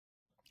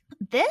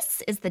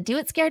This is the Do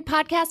It Scared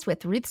podcast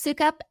with Ruth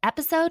Sukup,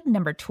 episode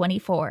number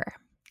 24.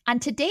 On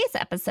today's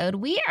episode,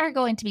 we are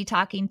going to be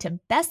talking to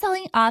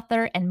best-selling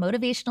author and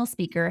motivational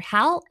speaker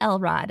Hal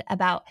Elrod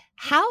about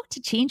how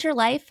to change your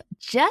life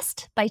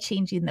just by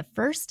changing the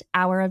first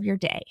hour of your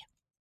day.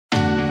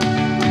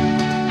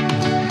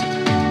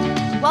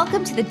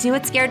 Welcome to the Do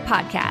It Scared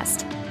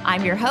podcast.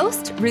 I'm your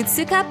host, Ruth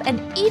Sukup,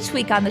 and each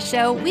week on the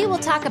show, we will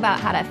talk about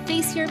how to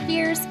face your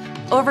fears,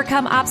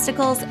 overcome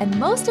obstacles, and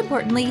most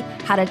importantly,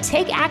 how to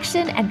take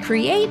action and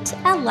create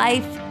a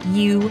life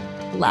you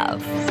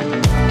love.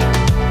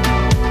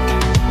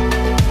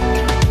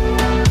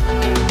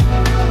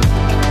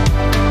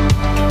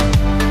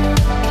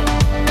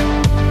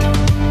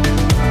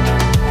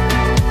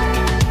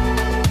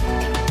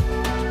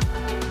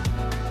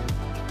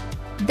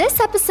 This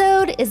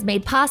episode is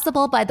made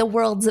possible by the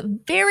world's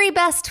very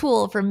best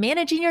tool for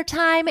managing your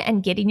time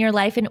and getting your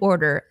life in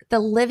order, the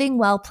Living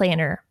Well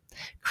Planner.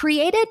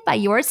 Created by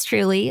yours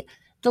truly,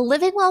 the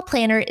Living Well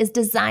Planner is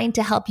designed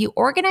to help you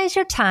organize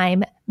your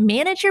time,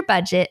 manage your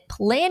budget,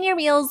 plan your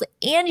meals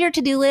and your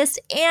to-do list,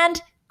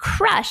 and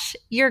crush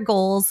your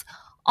goals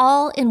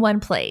all in one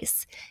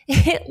place.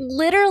 It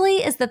literally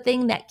is the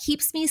thing that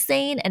keeps me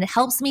sane and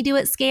helps me do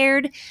it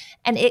scared,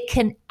 and it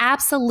can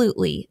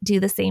absolutely do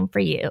the same for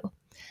you.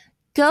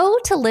 Go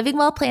to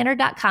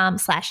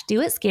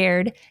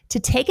livingwellplanner.com/doitscared to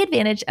take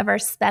advantage of our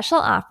special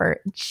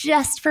offer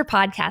just for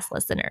podcast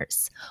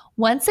listeners.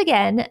 Once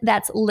again,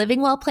 that's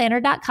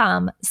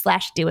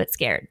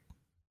livingwellplanner.com/doitscared.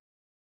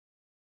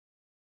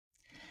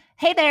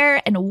 Hey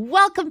there, and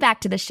welcome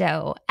back to the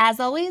show. As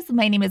always,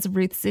 my name is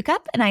Ruth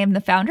Sukup, and I am the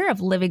founder of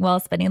Living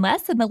Well, Spending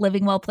Less and the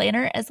Living Well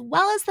Planner, as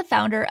well as the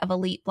founder of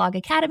Elite Blog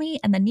Academy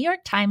and the New York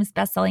Times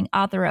bestselling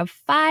author of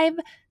 5,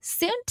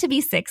 soon to be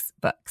 6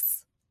 books.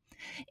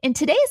 In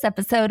today's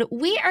episode,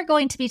 we are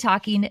going to be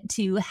talking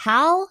to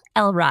Hal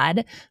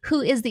Elrod, who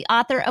is the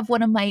author of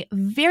one of my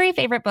very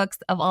favorite books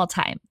of all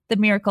time, The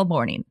Miracle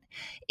Morning.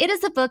 It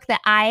is a book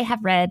that I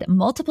have read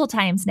multiple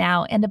times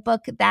now, and a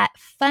book that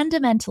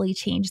fundamentally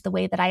changed the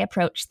way that I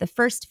approach the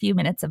first few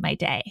minutes of my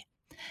day.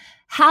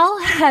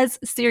 Hal has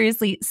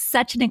seriously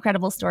such an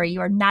incredible story.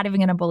 You are not even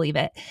going to believe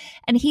it.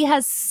 And he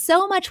has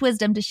so much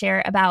wisdom to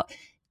share about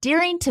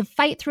daring to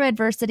fight through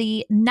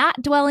adversity,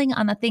 not dwelling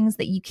on the things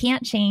that you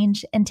can't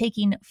change, and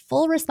taking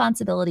full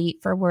responsibility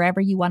for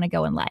wherever you want to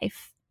go in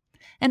life.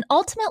 And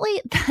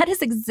ultimately, that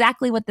is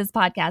exactly what this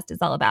podcast is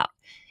all about.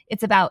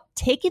 It's about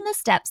taking the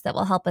steps that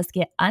will help us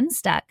get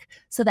unstuck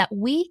so that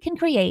we can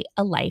create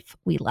a life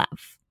we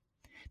love.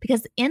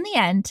 Because in the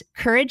end,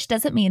 courage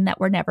doesn't mean that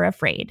we're never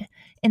afraid.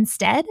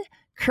 Instead,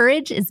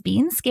 courage is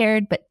being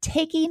scared but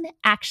taking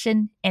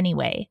action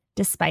anyway,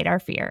 despite our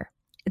fear.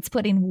 It's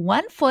putting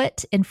one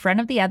foot in front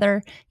of the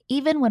other,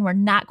 even when we're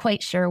not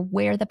quite sure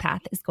where the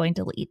path is going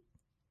to lead.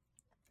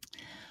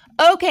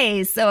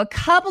 Okay, so a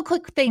couple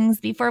quick things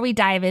before we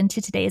dive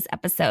into today's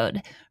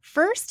episode.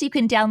 First, you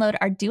can download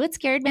our Do It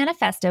Scared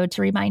manifesto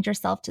to remind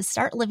yourself to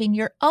start living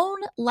your own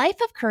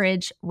life of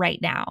courage right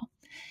now.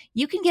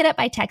 You can get it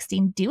by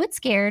texting Do It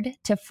Scared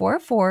to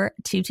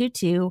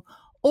 44222,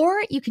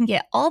 or you can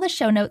get all the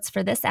show notes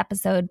for this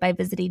episode by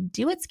visiting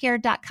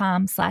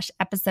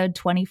doitscared.com/episode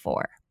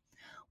 24.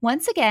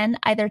 Once again,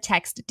 either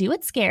text Do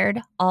It Scared,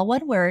 all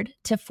one word,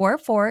 to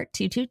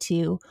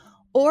 44222,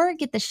 or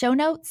get the show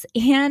notes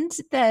and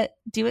the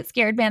Do It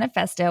Scared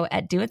manifesto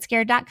at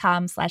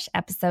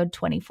doitscared.com/episode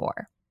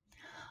 24.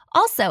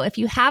 Also, if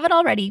you haven't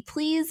already,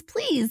 please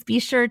be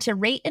sure to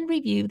rate and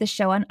review the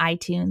show on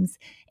iTunes.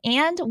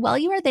 And while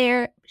you are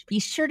there, be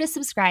sure to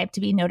subscribe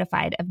to be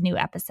notified of new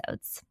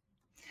episodes.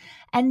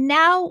 And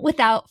now,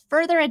 without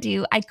further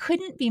ado, I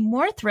couldn't be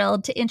more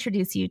thrilled to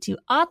introduce you to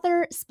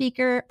author,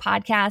 speaker,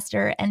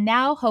 podcaster, and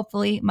now,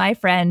 hopefully, my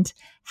friend,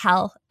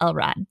 Hal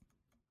Elrod.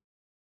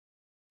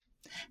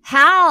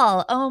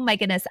 Hal, oh my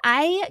goodness,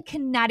 I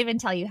cannot even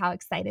tell you how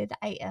excited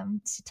I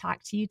am to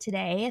talk to you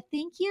today.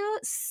 Thank you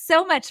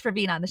so much for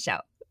being on the show.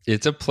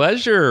 It's a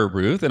pleasure,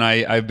 Ruth. And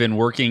I've been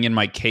working in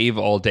my cave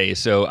all day.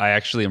 So I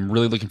actually am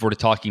really looking forward to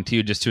talking to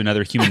you, just to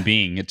another human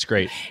being. It's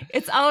great.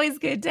 It's always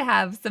good to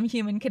have some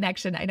human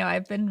connection. I know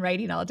I've been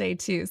writing all day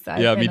too. So I've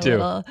been me too.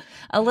 A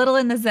little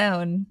in the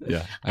zone.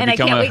 Yeah. And I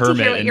can't wait to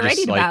hear what you're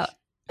writing about.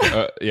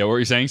 Yeah. What were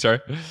you saying? Sorry.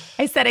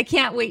 I said, I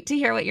can't wait to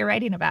hear what you're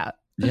writing about.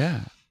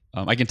 Yeah.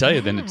 I can tell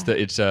you then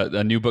it's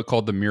a new book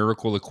called The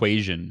Miracle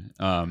Equation.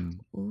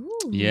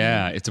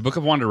 Yeah, it's a book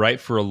I've wanted to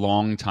write for a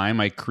long time.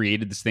 I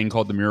created this thing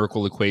called The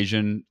Miracle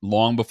Equation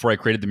long before I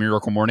created The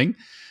Miracle Morning.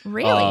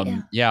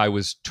 Really? Yeah, I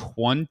was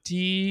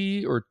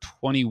 20 or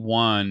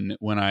 21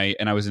 when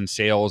I was in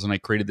sales, and I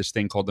created this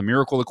thing called The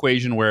Miracle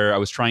Equation, where I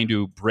was trying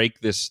to break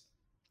this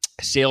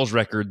sales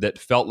record that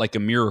felt like a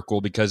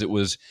miracle because it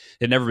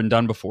had never been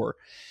done before.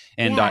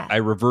 And yeah. I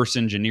reverse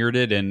engineered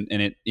it, and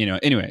it,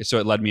 anyway, so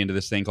it led me into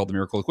this thing called The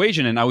Miracle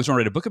Equation, and I always wanted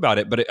to write a book about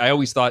it, but I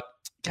always thought,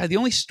 God, the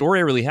only story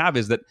I really have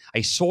is that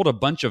I sold a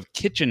bunch of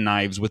kitchen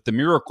knives with the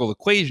miracle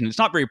equation. It's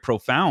not very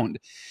profound.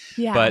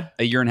 Yeah. But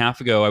a year and a half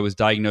ago, I was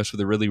diagnosed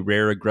with a really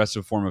rare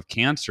aggressive form of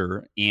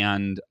cancer.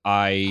 And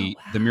the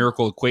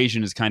miracle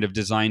equation is kind of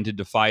designed to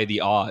defy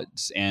the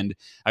odds. And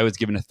I was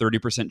given a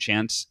 30%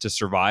 chance to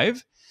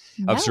surviving.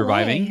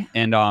 Way.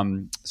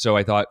 And so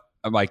I thought,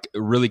 like,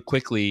 really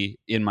quickly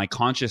in my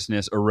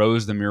consciousness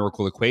arose the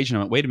miracle equation. I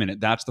went, wait a minute,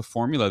 that's the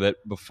formula that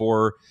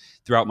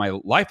throughout my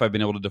life, I've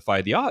been able to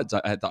defy the odds.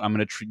 I thought I'm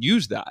going to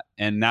use that.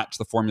 And that's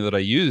the formula that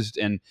I used.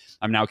 And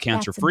I'm now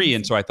cancer free.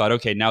 And so I thought,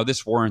 okay, now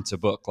this warrants a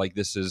book. Like,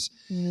 this is,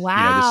 this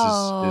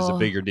is a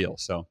bigger deal.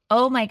 So,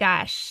 oh my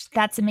gosh,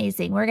 that's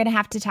amazing. We're going to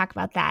have to talk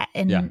about that.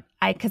 And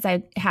because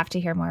I have to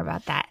hear more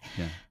about that.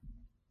 Yeah.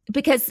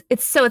 Because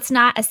it's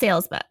not a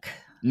sales book.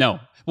 No.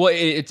 Well,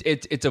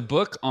 it's a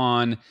book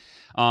on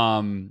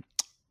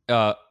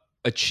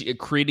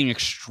creating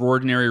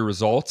extraordinary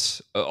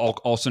results,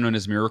 also known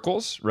as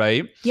miracles,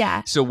 right?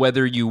 Yeah. So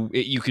whether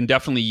you can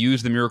definitely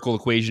use the miracle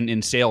equation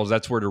in sales,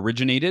 that's where it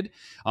originated.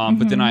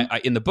 But then I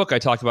in the book I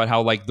talked about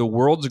how, like, the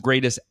world's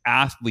greatest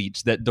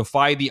athletes that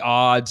defy the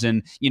odds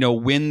and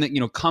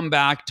come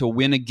back to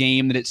win a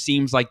game that it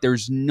seems like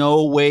there's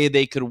no way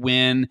they could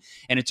win,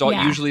 and it's all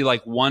usually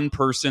like one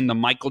person, the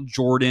Michael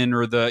Jordan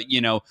or the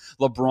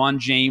LeBron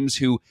James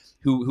who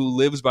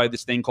lives by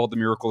this thing called the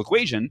miracle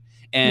equation,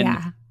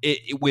 and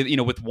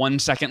with 1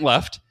 second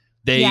left,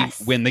 they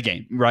win the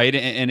game, right?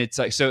 And it's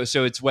like so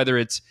it's whether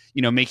it's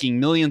making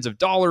millions of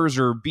dollars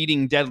or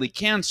beating deadly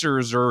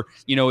cancers or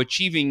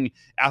achieving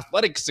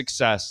athletic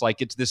success. Like,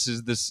 this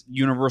is this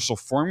universal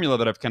formula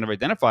that I've kind of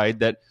identified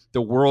that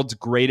the world's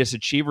greatest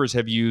achievers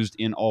have used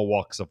in all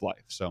walks of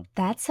life. So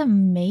that's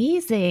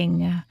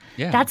amazing.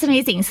 Yeah, that's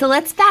amazing. So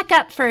let's back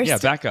up first. Yeah,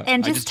 back up.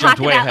 And just talk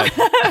about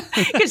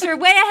because you're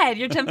way ahead.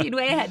 You're jumping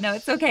way ahead. No,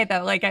 it's okay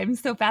though. Like, I'm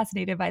so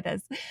fascinated by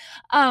this.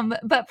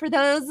 But for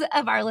those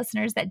of our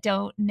listeners that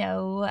don't know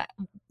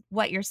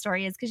what your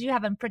story is, because you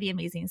have a pretty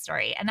amazing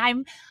story, and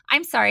I'm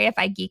sorry if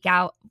I geek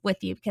out with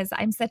you because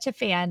I'm such a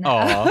fan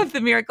of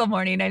the Miracle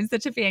Morning. I'm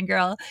such a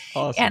fangirl,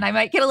 and I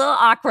might get a little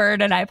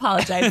awkward, and I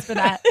apologize for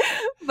that.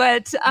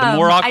 But the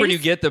more awkward you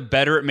get, the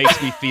better it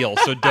makes me feel.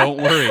 So don't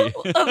worry.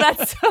 Oh,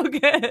 that's so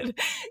good.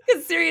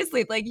 Because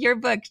seriously, like, your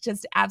book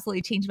just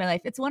absolutely changed my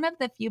life. It's one of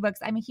the few books.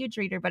 I'm a huge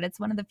reader, but it's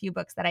one of the few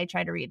books that I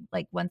try to read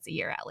like once a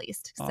year at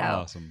least. So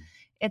awesome.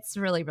 It's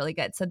really, really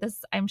good. So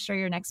I'm sure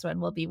your next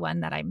one will be one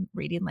that I'm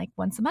reading like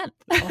once a month.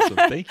 Awesome.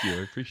 Thank you.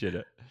 I appreciate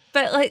it.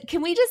 But like,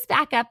 can we just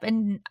back up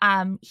and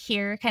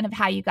hear kind of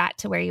how you got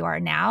to where you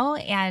are now,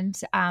 and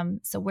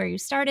so where you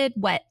started,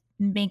 what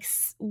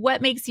makes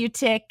you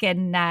tick,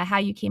 and how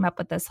you came up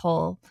with this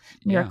whole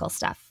miracle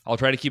stuff? I'll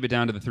try to keep it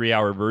down to the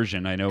 3-hour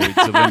version. I know it's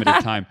a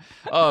limited time.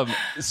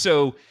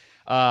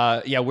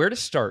 Where to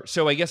start?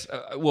 So I guess,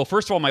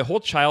 first of all, my whole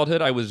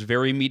childhood, I was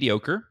very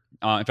mediocre.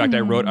 In fact,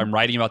 I'm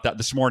writing about that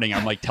this morning.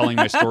 I'm like telling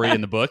my story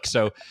in the book.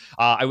 So,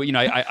 I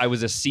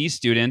was a C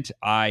student.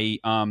 I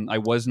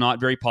was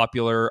not very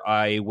popular.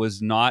 I was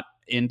not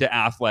into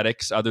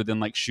athletics other than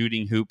like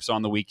shooting hoops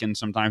on the weekend,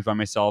 sometimes by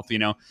myself,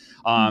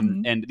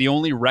 and the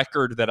only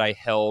record that I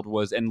held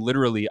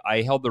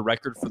I held the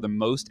record for the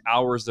most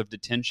hours of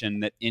detention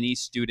that any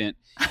student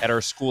at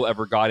our school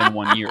ever got in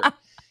 1 year.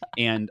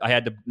 And I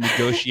had to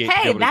negotiate.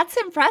 Hey, that's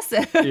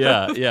impressive.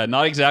 Yeah.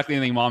 Not exactly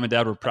anything mom and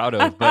dad were proud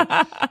of,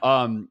 but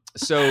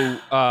so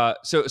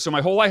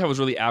my whole life I was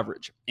really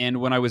average. And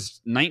when I was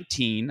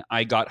 19,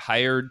 I got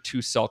hired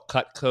to sell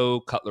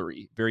Cutco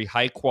cutlery, very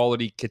high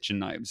quality kitchen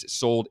knives,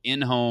 sold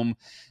in home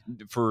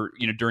for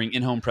during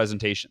in home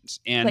presentations,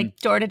 and like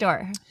door to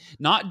door.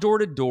 Not door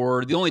to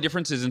door. The only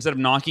difference is instead of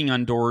knocking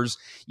on doors,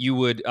 you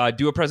would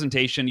do a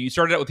presentation. You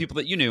started out with people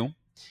that you knew.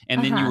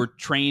 And then you were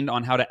trained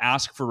on how to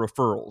ask for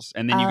referrals,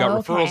 and then you got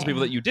referrals of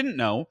people that you didn't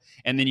know,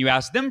 and then you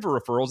asked them for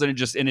referrals, and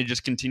it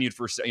just continued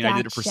for I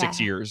did it for 6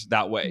 years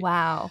that way.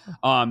 Wow.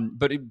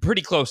 But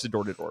pretty close to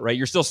door, right?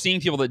 You're still seeing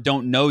people that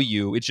don't know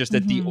you. It's just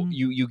that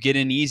you get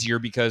in easier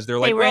because they're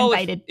like, well,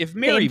 if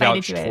Mary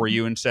vouched for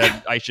you and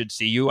said I should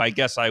see you, I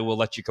guess I will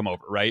let you come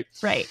over, right?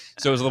 Right.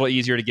 So it was a little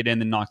easier to get in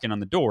than knocking on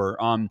the door.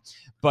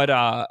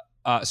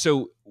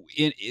 So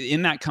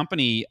in that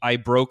company, I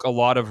broke a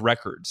lot of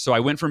records. So I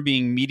went from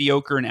being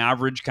mediocre and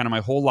average kind of my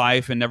whole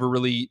life and never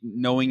really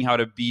knowing how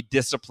to be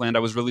disciplined. I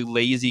was really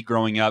lazy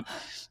growing up,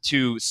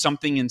 to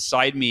something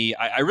inside me.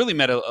 I really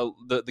met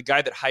the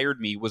guy that hired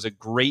me was a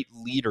great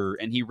leader,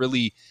 and he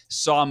really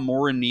saw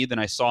more in me than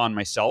I saw in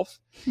myself.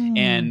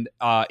 And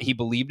he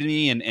believed in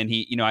me, and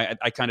he,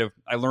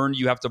 I learned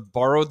you have to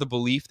borrow the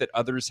belief that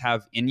others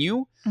have in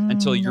you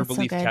until your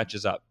belief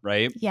catches up,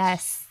 right?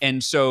 Yes.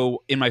 And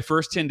so in my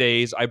first 10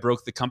 days, I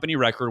broke the company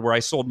record where I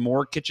sold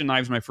more kitchen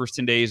knives in my first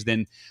 10 days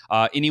than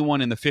anyone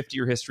in the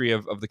 50-year history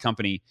of the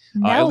company.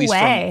 At least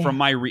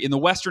from in the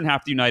western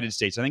half of the United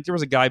States. I think there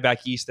was a guy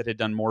back east that had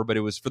done more, but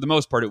it was, for the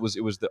most part, it was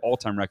the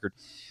all-time record,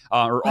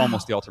 or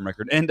almost the all-time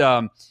record. And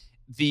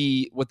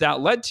what that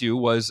led to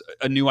was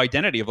a new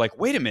identity of like,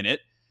 wait a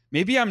minute,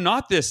 maybe I'm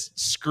not this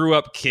screw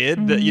up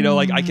kid that,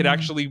 I could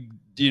actually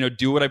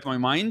do what I put my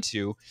mind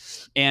to.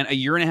 And a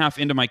year and a half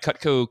into my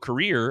Cutco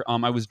career,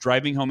 I was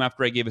driving home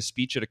after I gave a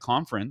speech at a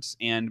conference,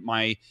 and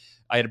I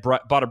had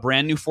bought a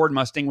brand new Ford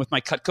Mustang with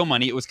my Cutco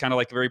money. It was kind of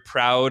like a very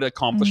proud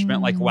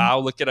accomplishment. Like, wow,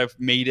 look at, I've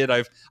made it.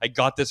 I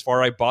got this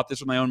far. I bought this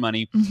with my own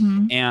money.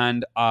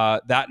 And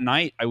that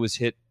night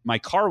my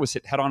car was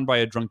hit head on by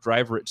a drunk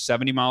driver at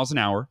 70 miles an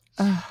hour.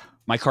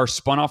 My car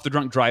spun off the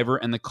drunk driver,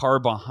 and the car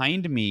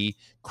behind me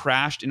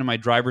crashed into my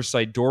driver's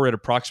side door at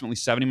approximately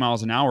 70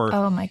 miles an hour.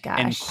 Oh my gosh.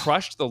 And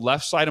crushed the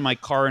left side of my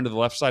car into the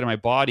left side of my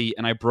body.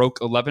 And I broke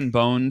 11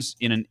 bones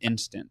in an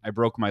instant. I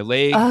broke my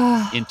leg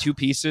in 2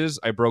 pieces.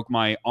 I broke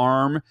my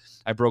arm.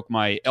 I broke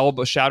my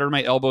elbow, shattered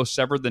my elbow,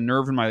 severed the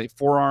nerve in my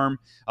forearm,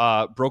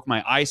 broke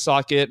my eye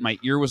socket. My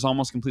ear was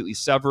almost completely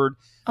severed.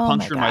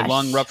 Punctured my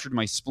lung, ruptured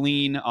my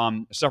spleen,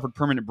 suffered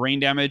permanent brain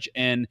damage,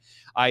 and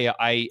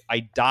I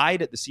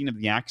died at the scene of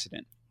the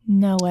accident.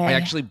 No way. I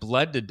actually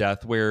bled to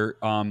death, where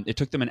it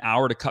took them an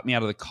hour to cut me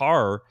out of the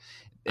car,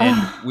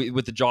 and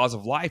with the jaws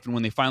of life. And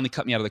when they finally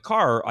cut me out of the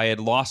car, I had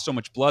lost so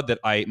much blood that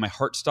my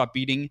heart stopped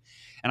beating,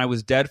 and I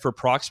was dead for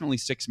approximately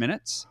 6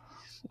 minutes.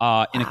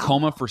 In a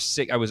coma for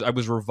 6. I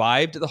was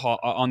revived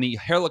on the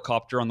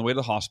helicopter on the way to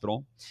the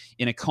hospital.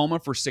 In a coma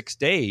for 6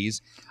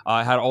 days.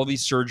 I had all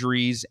these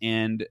surgeries,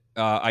 and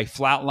I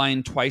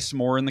flatlined twice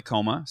more in the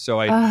coma. So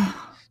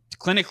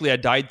clinically, I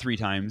died 3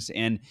 times.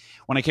 And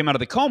when I came out of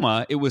the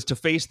coma, it was to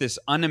face this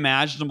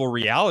unimaginable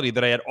reality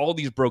that I had all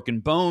these broken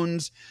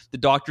bones. The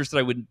doctors said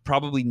I would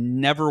probably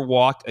never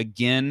walk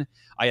again.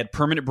 I had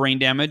permanent brain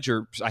damage,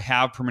 or I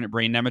have permanent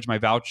brain damage.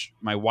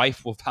 My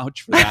wife will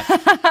vouch for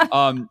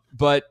that.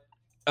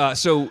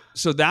 So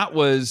that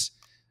was,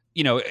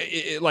 you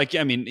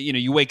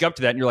wake up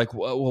to that and you're like,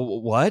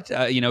 what?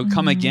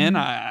 Come again?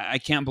 I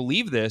can't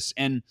believe this.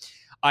 And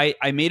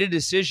I made a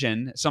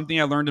decision, something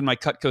I learned in my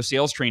Cutco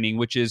sales training,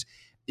 which is,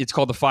 it's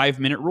called the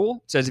 5-minute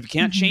rule. It says, if you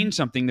can't change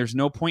something, there's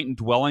no point in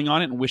dwelling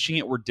on it and wishing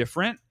it were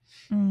different.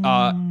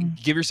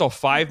 Give yourself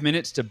 5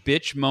 minutes to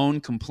bitch,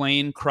 moan,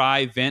 complain,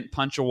 cry, vent,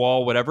 punch a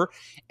wall, whatever.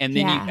 And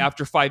then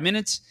after 5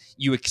 minutes,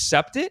 you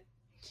accept it,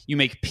 you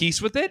make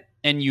peace with it,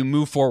 and you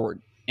move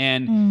forward.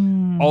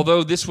 And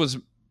although this was,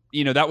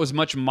 that was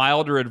much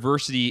milder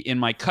adversity in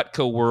my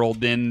Cutco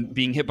world than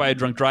being hit by a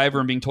drunk driver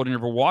and being told you're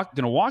never going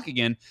to walk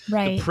again,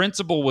 the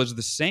principle was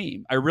the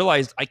same. I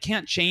realized I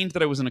can't change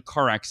that I was in a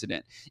car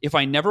accident. If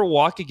I never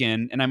walk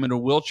again and I'm in a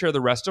wheelchair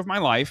the rest of my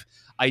life,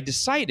 I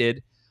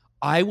decided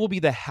I will be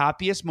the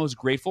happiest, most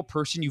grateful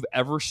person you've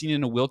ever seen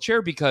in a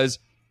wheelchair, because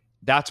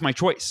that's my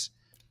choice.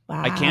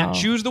 Wow. I can't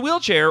choose the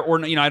wheelchair,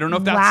 or I don't know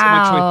if that's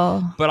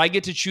my choice, but I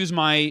get to choose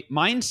my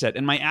mindset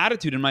and my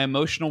attitude and my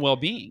emotional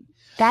well-being.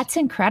 That's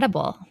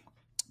incredible.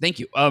 Thank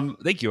you.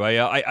 Thank you.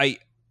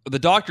 The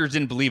doctors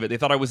didn't believe it. They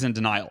thought I was in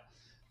denial.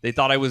 They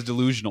thought I was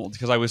delusional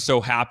because I was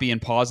so happy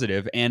and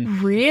positive.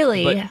 And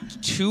really,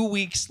 but 2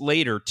 weeks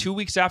later, 2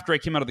 weeks after I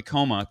came out of the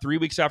coma, 3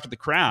 weeks after the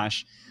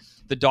crash,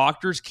 the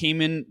doctors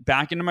came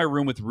back into my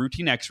room with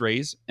routine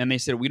x-rays, and they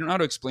said, we don't know how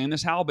to explain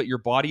this, Hal, but your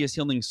body is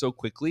healing so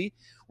quickly,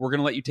 we're going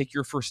to let you take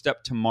your first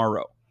step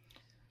tomorrow.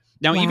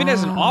 Now, even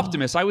as an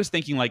optimist, I was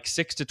thinking like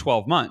 6 to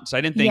 12 months.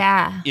 I didn't think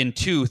in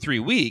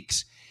 2-3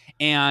 weeks.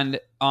 And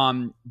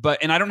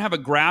I don't have a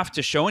graph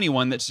to show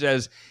anyone that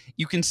says,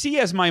 you can see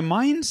as my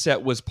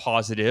mindset was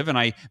positive and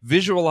I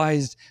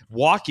visualized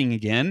walking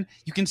again,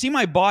 you can see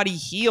my body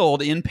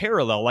healed in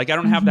parallel. Like, I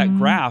don't have that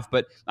graph,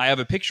 but I have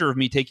a picture of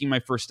me taking my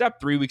first step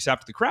 3 weeks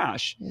after the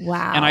crash.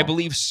 Wow. And I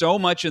believe so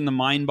much in the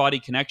mind-body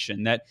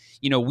connection that,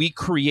 we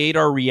create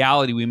our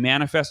reality. We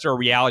manifest our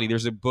reality.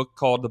 There's a book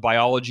called The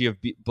Biology of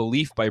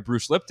Belief by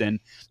Bruce Lipton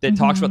that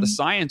talks about the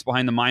science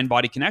behind the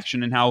mind-body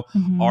connection and how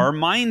our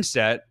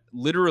mindset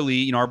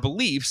literally, our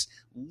beliefs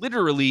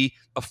literally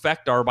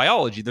affect our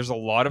biology. There's a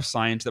lot of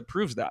science that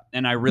proves that.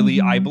 And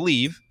I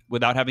believe,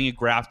 without having a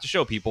graph to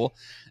show people,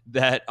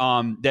 that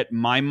that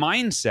my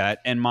mindset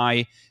and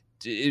my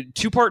 2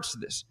 parts to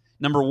this.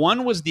 Number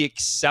 1 was the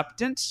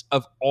acceptance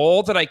of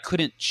all that I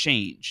couldn't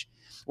change.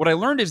 What I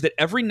learned is that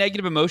every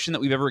negative emotion that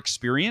we've ever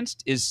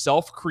experienced is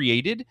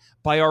self-created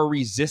by our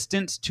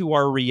resistance to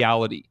our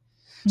reality.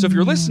 So if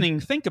you're listening,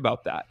 think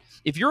about that.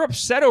 If you're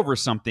upset over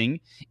something,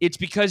 it's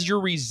because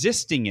you're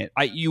resisting it.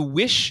 You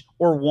wish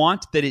or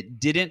want that it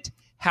didn't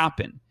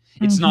happen.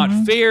 It's not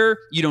fair.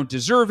 You don't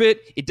deserve it.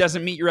 It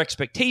doesn't meet your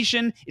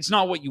expectation. It's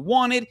not what you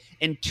wanted.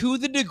 And to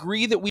the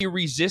degree that we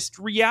resist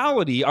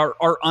reality,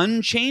 our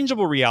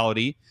unchangeable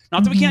reality,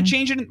 not that we can't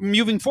change it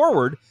moving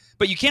forward,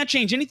 but you can't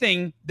change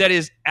anything that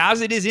is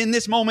as it is in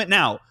this moment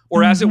now,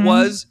 or as it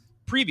was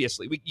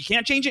previously. You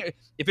can't change it.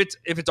 If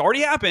it's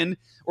already happened,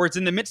 or it's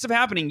in the midst of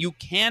happening, you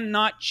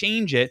cannot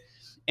change it.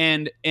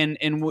 And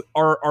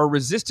our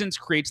resistance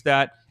creates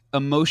that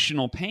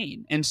emotional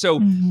pain. And so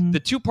the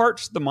 2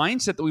 parts, the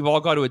mindset that we've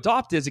all got to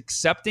adopt is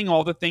accepting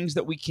all the things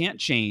that we can't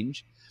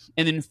change,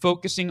 and then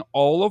focusing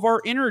all of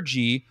our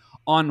energy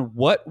on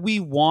what we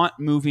want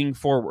moving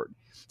forward.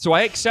 So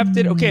I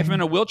accepted, okay, if I'm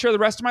in a wheelchair the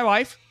rest of my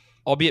life,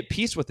 I'll be at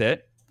peace with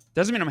it.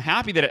 Doesn't mean I'm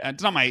happy that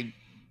it's not my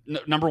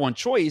number one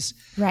choice.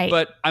 Right.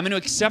 But I'm going to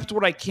accept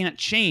what I can't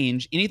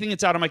change, anything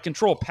that's out of my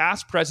control,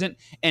 past, present,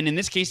 and in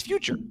this case,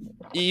 future.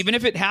 Even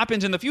if it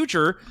happens in the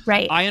future,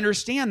 right. I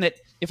understand that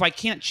if I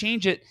can't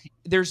change it,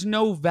 there's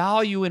no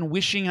value in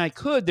wishing I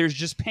could. There's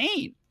just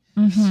pain.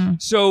 Mm-hmm.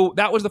 So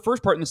that was the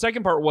first part. And the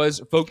second part was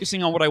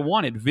focusing on what I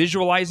wanted,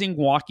 visualizing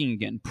walking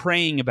again,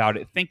 praying about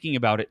it, thinking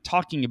about it,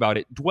 talking about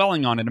it,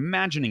 dwelling on it,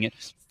 imagining it,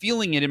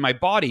 feeling it in my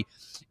body.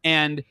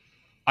 And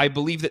I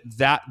believe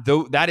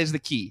that is the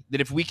key, that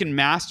if we can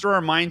master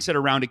our mindset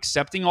around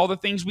accepting all the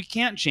things we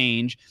can't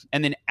change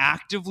and then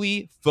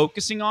actively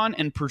focusing on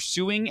and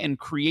pursuing and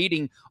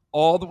creating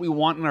all that we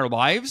want in our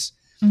lives,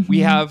 we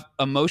have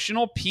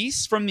emotional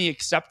peace from the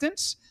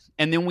acceptance.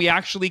 And then we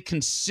actually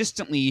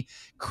consistently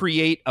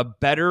create a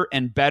better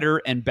and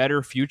better and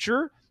better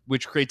future,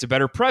 which creates a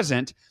better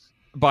present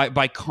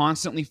by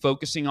constantly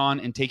focusing on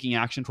and taking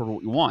action toward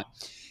what we want.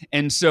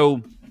 And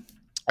so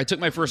I took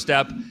my first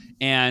step,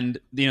 and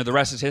the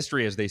rest is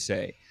history, as they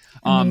say.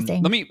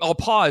 I'll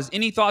pause.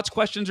 Any thoughts,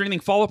 questions, or anything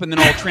follow up, and then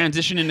I'll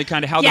transition into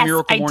kind of how the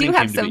miracle morning came to be.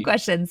 I do have some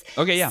questions.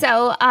 Okay, yeah.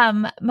 So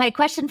my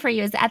question for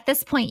you is, at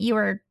this point, you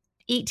were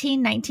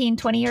 18, 19,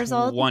 20 years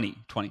old?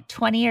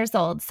 20 years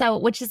old. So,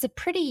 which is a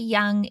pretty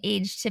young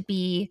age to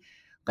be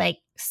like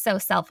so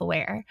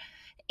self-aware.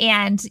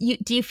 And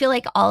do you feel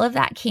like all of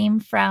that came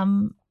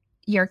from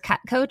your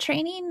Cutco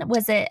training?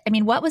 Was it,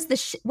 what was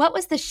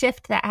the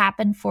shift that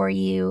happened for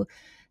you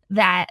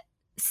that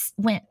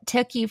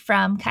took you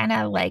from kind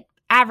of like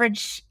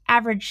average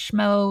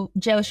schmo,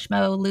 Joe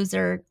Schmo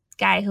loser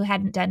guy who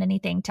hadn't done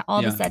anything to all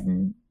of a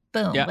sudden,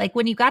 boom. Yeah. Like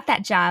when you got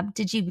that job,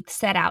 did you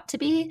set out to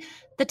be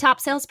the top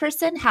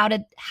salesperson? How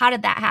did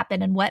that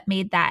happen, and what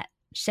made that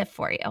shift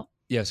for you?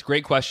 Yes,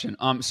 great question.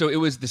 So it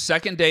was the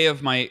second day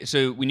of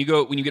so when you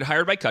get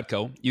hired by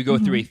Cutco, you go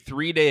through a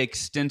 3-day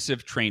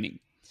extensive training.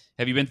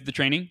 Have you been through the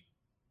training?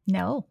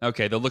 No.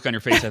 Okay, the look on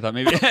your face, I thought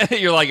maybe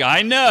you're like,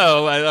 I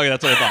know. Okay,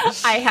 that's what I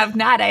thought. I have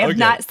not. I have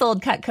not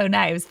sold Cutco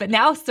knives, but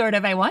now sort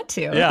of I want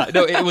to. Yeah,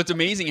 no, it was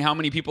amazing how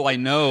many people I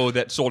know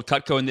that sold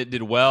Cutco and that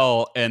did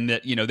well, and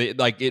that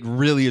it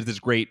really is this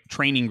great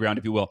training ground,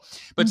 if you will.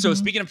 But so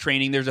speaking of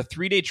training, there's a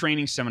 3-day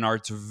training seminar.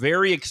 It's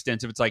very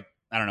extensive. It's like,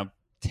 I don't know,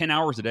 10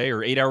 hours a day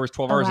or 8 hours,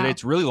 12 hours a day.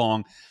 It's really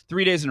long,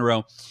 3 days in a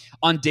row.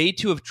 On day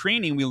 2 of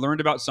training, we learned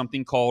about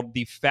something called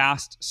the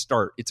Fast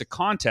Start. It's a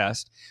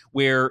contest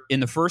where in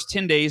the first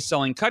 10 days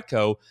selling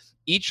Cutco,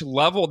 each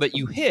level that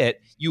you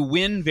hit, you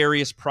win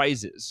various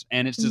prizes.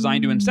 And it's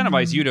designed to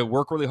incentivize you to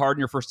work really hard in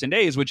your first 10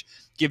 days, which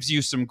gives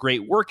you some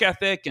great work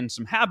ethic and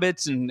some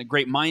habits and a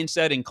great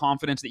mindset and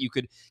confidence that you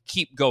could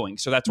keep going.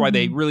 So that's why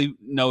they really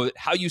know that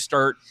how you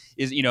start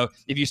is,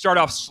 if you start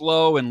off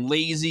slow and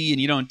lazy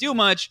and you don't do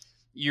much,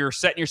 you're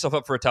setting yourself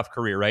up for a tough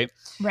career, right?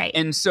 Right.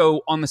 And so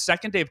on the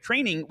second day of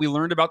training, we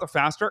learned about the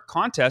Fast Start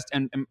contest,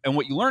 and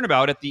what you learn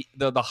about at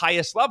the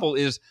highest level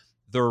is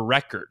the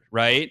record,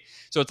 right?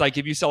 So it's like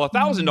if you sell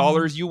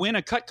 $1,000, you win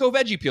a Cutco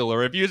veggie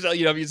peeler. If you sell,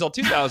 if you sell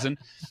 2,000,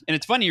 and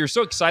it's funny, you're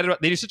so excited about.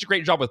 They do such a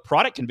great job with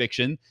product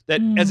conviction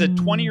that as a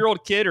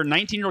 20-year-old kid or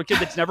 19-year-old kid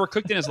that's never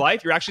cooked in his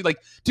life, you're actually like,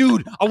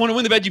 dude, I want to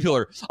win the veggie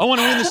peeler. I want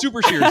to win the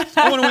super shears.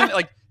 I want to win.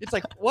 Like it's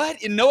like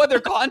what? In no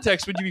other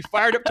context would you be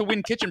fired up to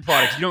win kitchen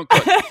products. You don't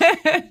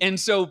cook. And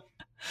so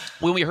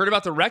when we heard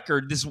about the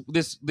record,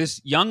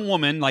 this young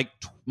woman, like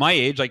my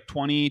age, like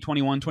 20,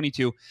 21,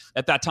 22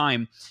 at that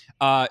time,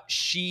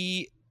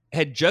 she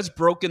had just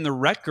broken the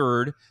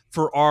record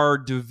for our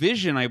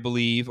division, I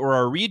believe, or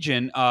our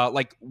region,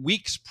 like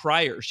weeks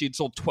prior. She had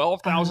sold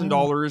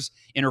 $12,000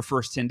 in her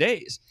first 10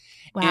 days.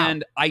 Wow.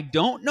 And I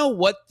don't know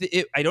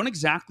I don't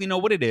exactly know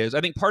what it is.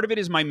 I think part of it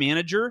is my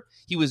manager.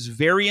 He was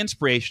very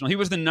inspirational. He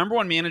was the number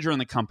one manager in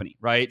the company,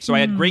 right? So I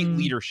had great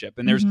leadership.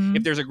 And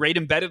if there's a great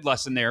embedded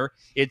lesson there,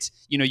 it's,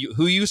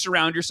 who you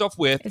surround yourself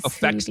with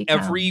affects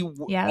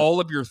all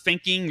of your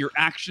thinking, your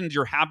actions,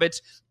 your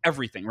habits,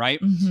 everything,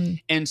 right?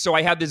 And so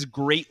I had this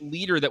great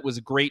leader that was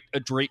a great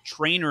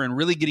trainer and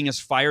really getting us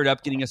fired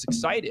up, getting us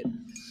excited.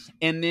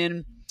 And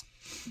then,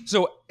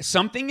 so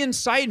something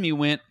inside me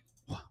went,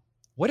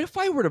 what if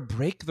I were to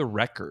break the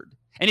record?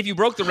 And if you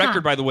broke the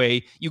record, by the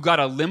way, you got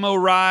a limo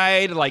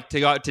ride, like to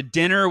go out to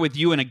dinner with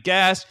you and a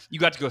guest. You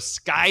got to go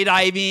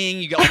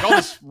skydiving. You got like all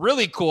this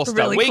really cool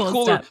stuff, way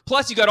cooler. Stuff.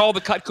 Plus, you got all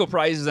the Cutco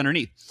prizes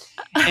underneath.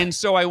 And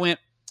so I went,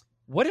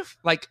 what if,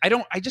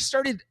 I just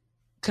started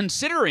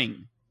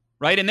considering,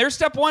 right? And there's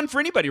step one for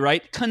anybody,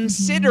 right?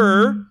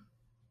 Consider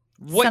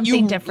what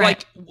something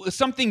different. Like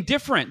something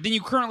different than you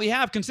currently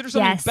have. Consider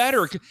something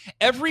better.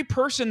 Every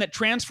person that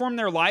transformed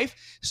their life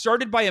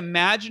started by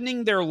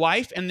imagining their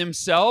life and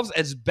themselves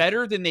as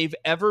better than they've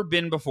ever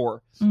been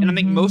before. And I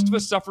think most of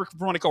us suffer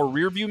from what I call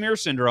rear view mirror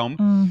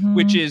syndrome,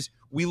 which is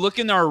we look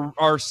in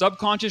our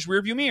subconscious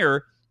rear view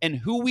mirror, and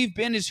who we've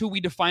been is who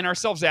we define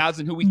ourselves as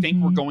and who we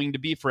think we're going to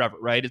be forever,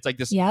 right? It's like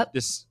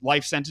this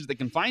life sentence that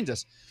confines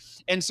us.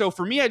 And so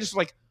for me, I just was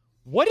like,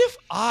 what if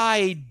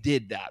I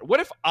did that? What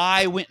if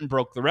I went and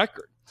broke the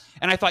record?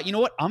 And I thought, you know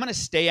what? I'm going to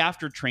stay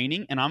after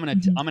training and I'm going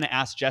to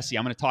ask Jesse.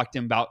 I'm going to talk to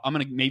him about, I'm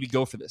going to maybe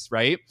go for this,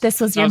 right? This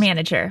was your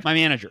manager. My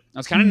manager. I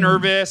was kind of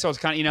nervous. I was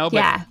kind of,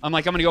 but I'm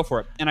like, I'm going to go for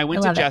it. And I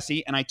went to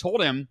Jesse and I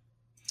told him,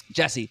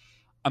 Jesse,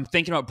 I'm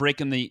thinking about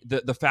breaking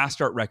the fast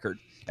start record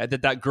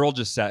that girl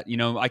just set.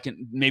 I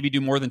can maybe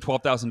do more than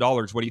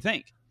 $12,000. What do you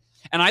think?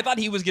 And I thought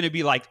he was going to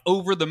be like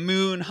over the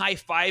moon,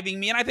 high-fiving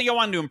me. And I think I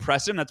wanted to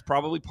impress him. That's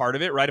probably part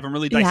of it, right? If I'm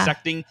really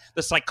dissecting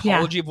the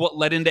psychology of what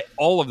led into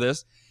all of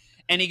this.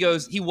 And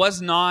he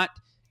was not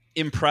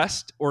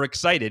impressed or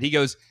excited. He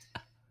goes,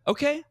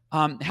 okay.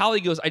 Hal, he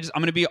goes, I'm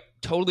going to be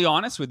totally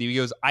honest with you. He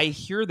goes, I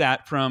hear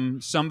that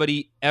from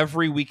somebody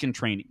every week in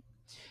training.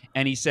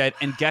 And he said,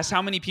 and guess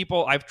how many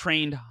people I've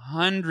trained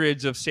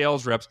hundreds of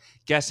sales reps.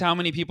 Guess how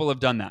many people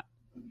have done that?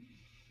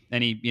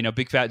 And he,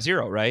 big fat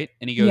zero, right?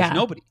 And he goes,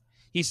 nobody.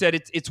 He said,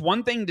 it's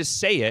one thing to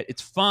say it.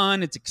 It's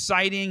fun. It's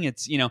exciting.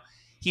 It's,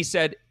 he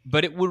said,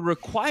 but it would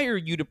require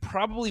you to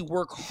probably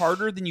work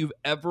harder than you've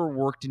ever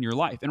worked in your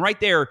life. And right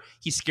there,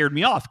 he scared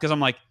me off because I'm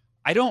like,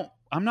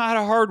 I'm not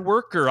a hard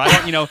worker.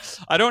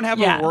 I don't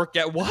have a work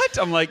at what?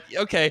 I'm like,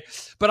 okay.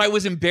 But I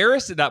was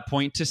embarrassed at that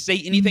point to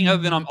say anything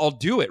other than I'll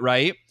do it.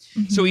 Right.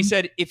 So he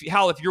said, if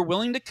you're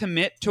willing to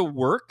commit to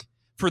work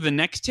for the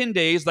next 10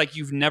 days, like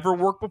you've never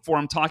worked before,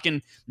 I'm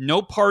talking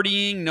no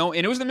partying, and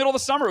it was the middle of the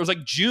summer. It was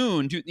like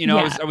June,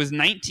 I was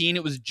 19.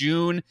 It was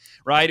June,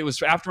 right? It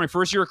was after my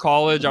first year of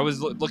college. I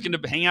was looking to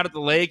hang out at the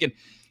lake. And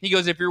he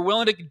goes, if you're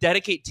willing to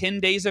dedicate 10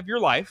 days of your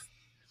life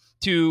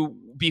to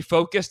be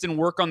focused and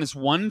work on this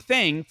one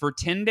thing for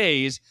 10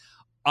 days,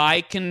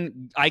 I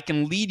can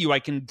lead you. I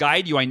can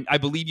guide you. I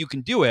believe you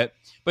can do it,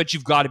 but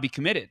you've got to be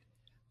committed.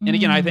 And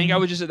again, I think I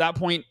was just at that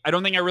point, I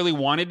don't think I really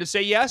wanted to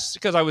say yes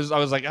because I was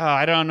like,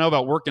 I don't know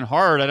about working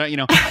hard. I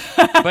don't,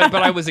 but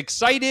I was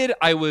excited.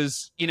 I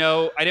was,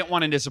 I didn't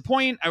want to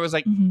disappoint. I was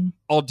like,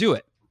 I'll do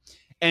it.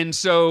 And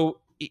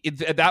so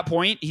at that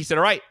point he said,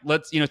 all right,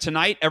 let's,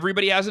 tonight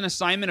everybody has an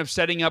assignment of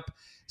setting up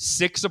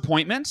 6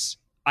 appointments.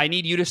 I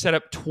need you to set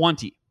up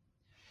 20.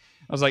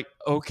 I was like,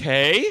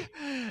 okay.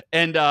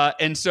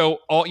 And so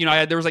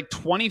there was like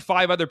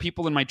 25 other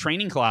people in my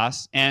training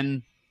class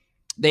and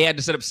they had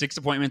to set up 6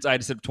 appointments. I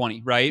had to set up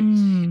 20, right?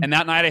 And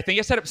that night, I think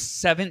I set up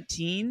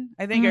 17.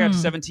 I got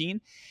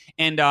 17.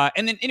 And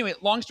then anyway,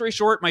 long story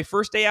short, my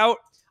first day out,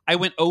 I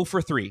went 0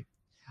 for 3.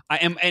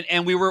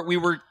 And we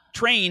were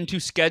trained to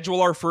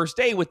schedule our first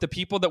day with the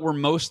people that were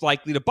most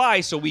likely to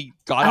buy. So we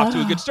got off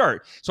to a good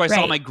start. So I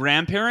saw my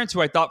grandparents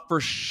who I thought for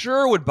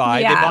sure would buy.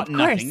 Yeah, they bought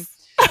nothing.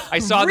 I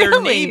saw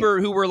their neighbor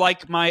who were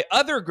like my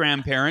other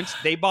grandparents.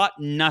 They bought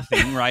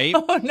nothing, right?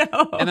 Oh,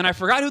 no. And then I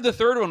forgot who the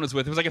third one was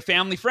with. It was like a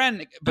family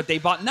friend, but they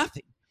bought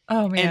nothing.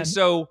 Oh, man. And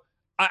so,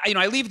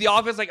 I leave the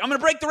office like, I'm going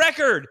to break the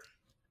record.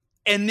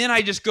 And then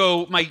I just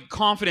go, my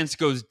confidence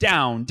goes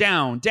down,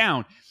 down,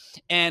 down.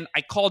 And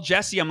I call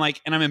Jesse. I'm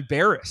like, and I'm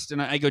embarrassed. And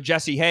I go,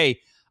 Jesse, hey,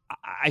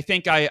 I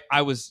think I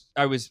was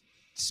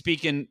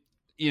speaking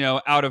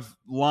out of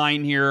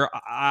line here.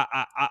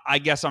 I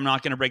guess I'm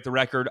not going to break the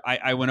record.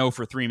 I went 0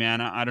 for 3, man.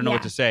 I don't know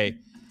what to say.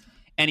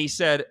 And he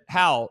said,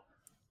 Hal,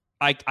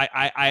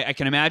 I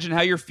can imagine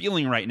how you're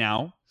feeling right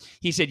now.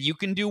 He said, you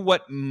can do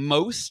what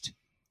most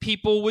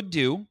people would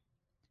do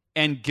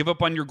and give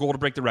up on your goal to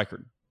break the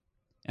record.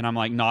 And I'm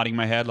like nodding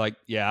my head like,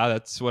 yeah,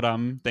 that's what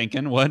I'm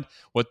thinking.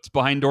 What's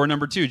behind door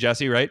number 2,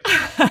 Jesse, right?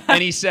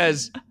 And he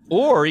says,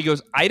 or he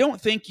goes, I don't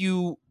think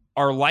you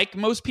are like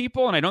most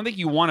people, and I don't think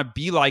you want to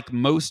be like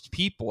most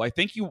people. I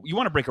think you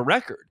want to break a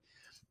record.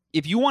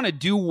 If you want to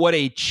do what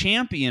a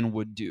champion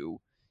would do,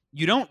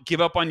 you don't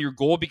give up on your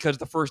goal because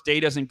the first day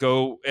doesn't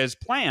go as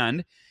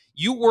planned.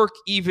 You work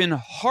even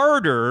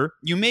harder.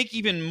 You make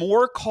even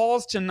more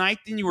calls tonight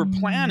than you were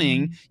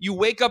planning. You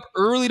wake up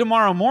early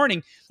tomorrow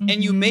morning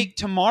and you make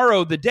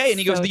tomorrow the day. And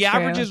he goes,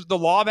 the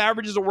law of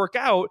averages will work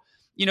out.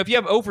 If you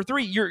have 0 for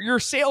 3, your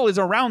sale is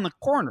around the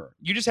corner.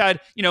 You just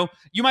had, you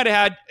could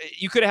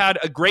have had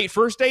a great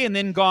first day and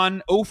then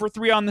gone 0 for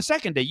 3 on the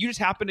second day. You just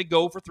happened to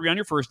go for 3 on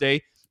your first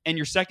day and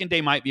your second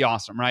day might be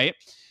awesome, right?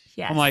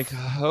 Yes. I'm like,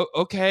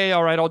 okay,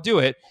 all right, I'll do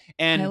it.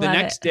 And the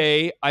next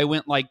day I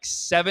went like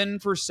 7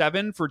 for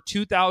 7 for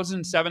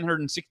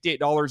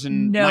 $2,768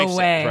 in knife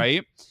sales,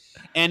 right?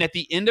 And at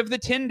the end of the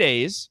 10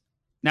 days,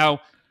 now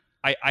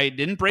I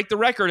didn't break the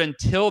record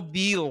until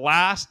the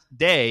last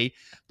day,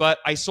 but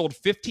I sold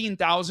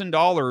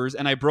 $15,000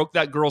 and I broke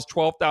that girl's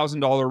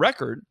 $12,000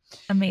 record.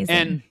 Amazing.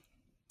 And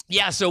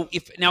yeah, so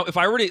if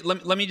I were to,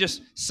 let me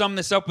just sum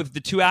this up with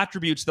the 2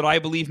 attributes that I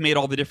believe made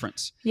all the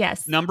difference.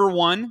 Yes. Number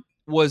 1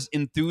 was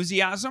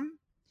enthusiasm.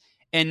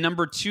 And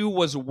number 2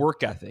 was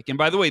work ethic. And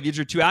by the way, these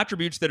are 2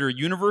 attributes that are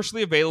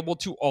universally available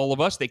to all of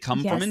us. They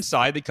come from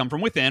inside. They come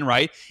from within,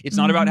 right? It's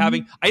not about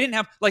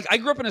I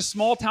grew up in a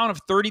small town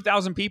of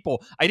 30,000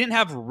 people. I didn't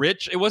have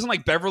rich. It wasn't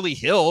like Beverly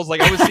Hills.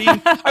 Like I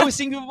was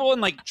seeing people in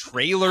like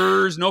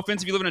trailers. No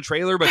offense if you live in a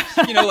trailer, but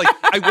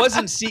I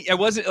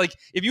wasn't like,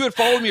 if you had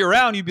followed me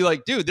around, you'd be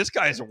like, dude, this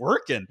guy's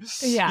working.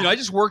 Yeah. I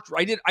just worked.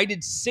 I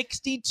did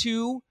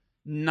 62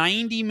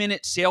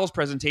 90-minute sales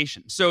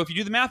presentations. So if you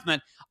do the math on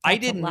that, I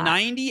did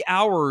 90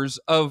 hours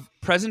of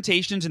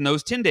presentations in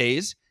those 10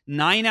 days,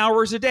 9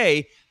 hours a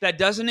day. That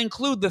doesn't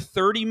include the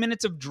 30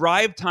 minutes of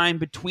drive time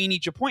between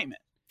each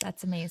appointment.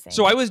 That's amazing.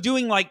 So I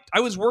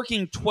was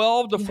working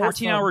 12 to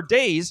 14-hour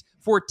days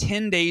for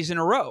 10 days in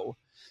a row.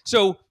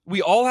 So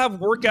we all have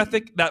work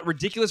ethic, that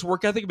ridiculous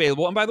work ethic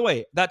available. And by the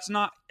way, that's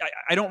not,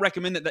 I don't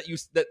recommend that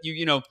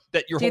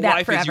your whole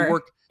life is you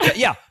work.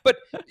 Yeah. But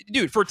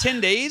dude, for 10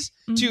 days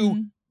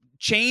to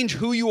change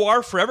who you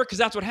are forever, because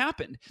that's what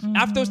happened.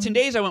 After those 10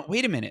 days, I went,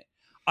 wait a minute.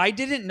 I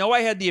didn't know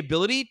I had the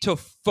ability to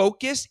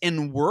focus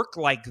and work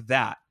like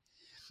that.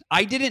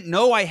 I didn't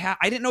know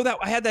that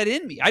I had that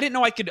in me. I didn't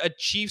know I could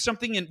achieve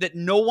something that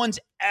no one's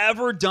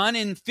ever done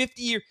in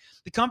 50 years.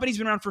 The company's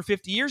been around for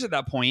 50 years at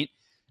that point.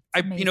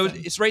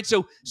 It's right.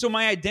 So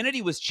my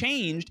identity was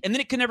changed, and then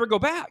it could never go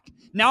back.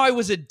 Now I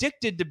was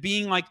addicted to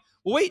being like,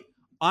 well, wait,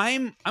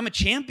 I'm a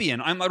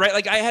champion. I'm right.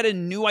 Like I had a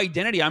new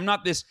identity. I'm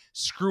not this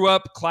screw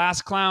up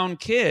class clown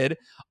kid.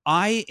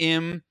 I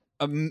am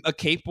a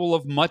capable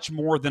of much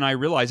more than I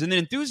realized. And then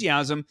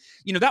enthusiasm,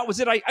 that was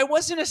it. I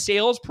wasn't a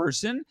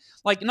salesperson,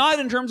 like not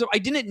in terms of, I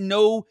didn't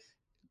know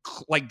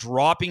like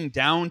dropping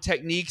down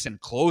techniques and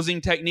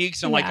closing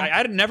techniques. And like, I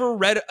had never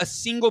read a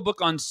single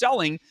book on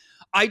selling.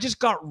 I just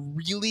got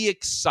really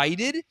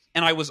excited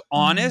and I was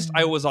honest.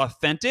 I was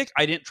authentic.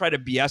 I didn't try to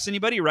BS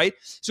anybody, right?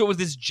 So it was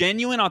this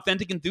genuine,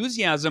 authentic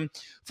enthusiasm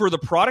for the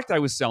product I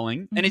was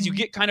selling. And as you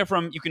get kind of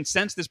you can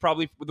sense this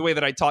probably with the way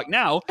that I talk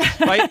now,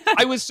 right?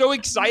 I was so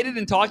excited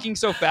and talking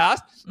so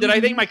fast that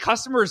I think my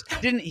customers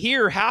didn't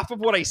hear half of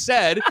what I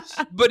said,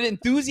 but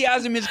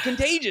enthusiasm is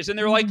contagious. And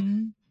they're like,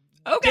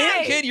 okay,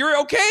 damn, kid, you're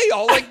okay.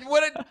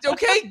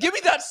 Okay, give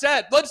me that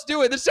set. Let's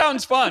do it. This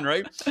sounds fun,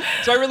 right?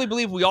 So I really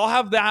believe we all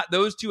have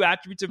those two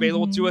attributes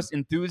available to us,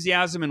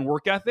 enthusiasm and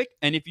work ethic.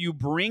 And if you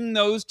bring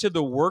those to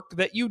the work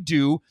that you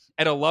do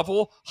at a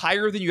level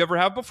higher than you ever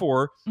have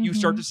before, you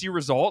start to see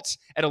results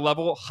at a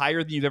level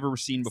higher than you've ever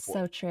seen before.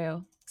 So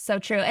true. So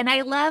true. And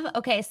I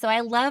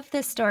love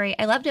this story.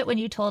 I loved it when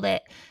you told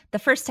it the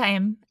first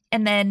time.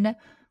 And then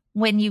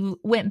when you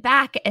went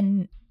back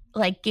and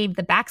like gave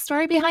the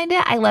backstory behind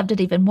it, I loved it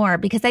even more,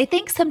 because I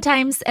think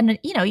sometimes, and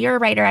you're a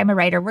writer, I'm a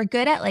writer, we're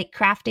good at like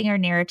crafting our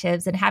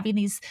narratives and having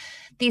these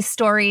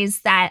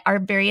stories that are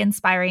very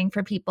inspiring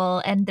for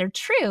people, and they're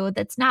true.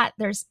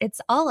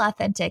 It's all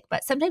authentic,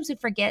 but sometimes we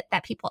forget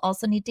that people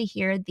also need to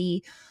hear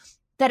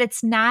that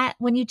it's not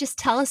when you just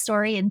tell a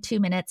story in 2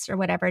 minutes or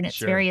whatever, and it's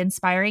very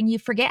inspiring, you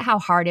forget how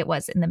hard it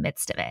was in the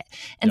midst of it.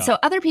 And so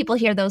other people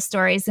hear those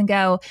stories and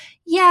go,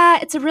 yeah,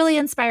 it's a really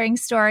inspiring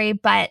story,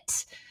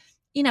 but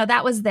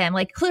that was them.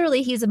 Like,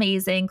 clearly he's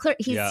amazing.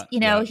 He's got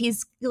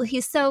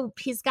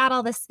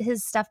all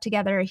his stuff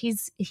together.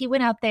 He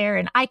went out there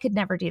and I could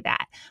never do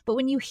that. But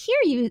when you hear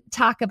you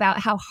talk about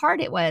how hard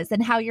it was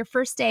and how your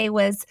first day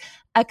was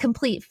a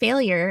complete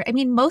failure, I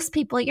mean, most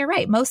people, you're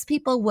right. Most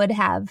people would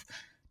have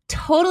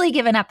totally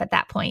given up at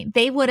that point.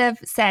 They would have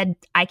said,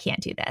 I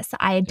can't do this.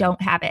 I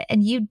don't have it.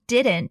 And you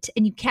didn't.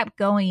 And you kept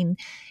going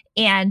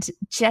and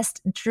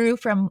just drew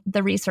from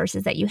the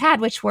resources that you had,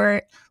 which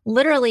were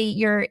literally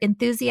your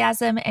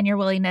enthusiasm and your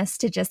willingness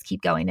to just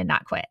keep going and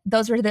not quit.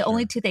 Those were the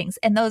only two things.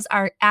 And those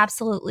are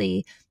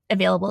absolutely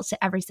available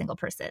to every single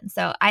person.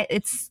 So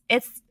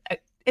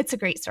it's a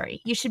great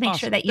story. You should make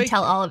sure that you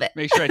tell all of it.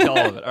 Make sure I tell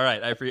all of it. All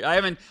right.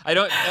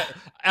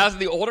 As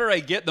the older I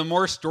get, the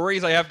more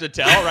stories I have to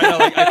tell,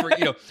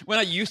 right? When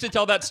I used to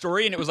tell that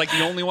story and it was like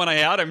the only one I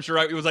had, I'm sure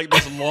it was like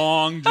this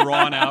long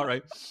drawn out,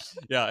 right?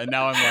 Yeah. And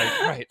now I'm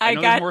like, right. I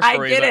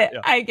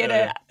get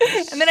it.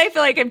 And then I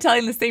feel like I'm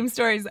telling the same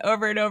stories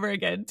over and over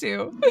again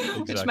too,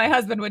 which my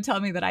husband would tell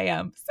me that I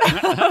am.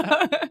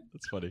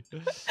 That's funny.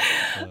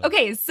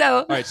 Okay. So,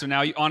 all right. So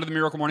now on to the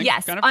Miracle Morning.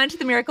 Yes. On to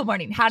the Miracle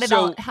Morning. How did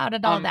all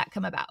that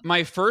come about?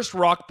 My first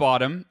rock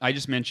bottom, I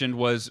just mentioned,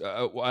 was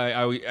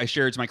I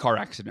shared it's my car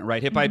accident,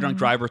 right? Hit by a drunk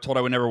driver, told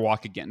I would never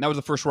walk again. That was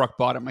the first rock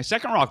bottom. My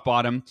second rock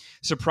bottom,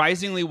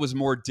 surprisingly, was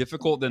more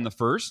difficult than the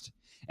first.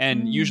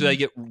 And usually I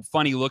get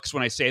funny looks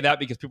when I say that,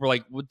 because people are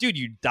like, well, dude,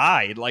 you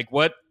died. Like,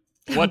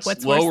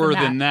 what's lower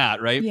than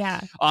that, right?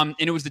 Yeah. And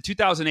it was the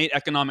 2008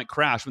 economic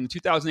crash. When the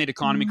 2008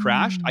 economy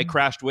crashed, I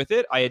crashed with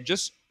it. I had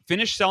just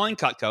finished selling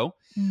Cutco.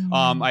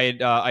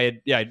 I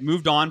had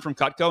moved on from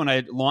Cutco, and I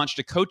had launched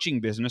a coaching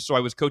business. So I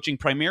was coaching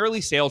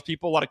primarily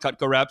salespeople, a lot of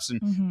Cutco reps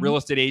and real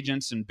estate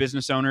agents and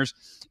business owners.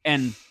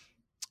 And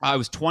I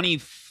was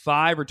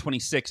 25 or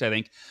 26, I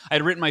think. I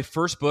had written my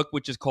first book,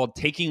 which is called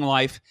Taking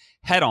Life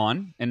Head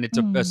On. And it's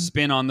a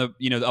spin on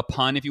a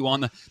pun, if you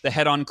want, the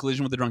head on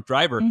collision with the drunk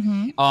driver.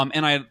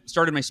 And I had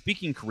started my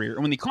speaking career.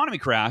 And when the economy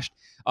crashed,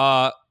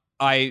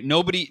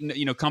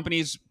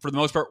 companies for the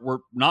most part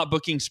were not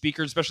booking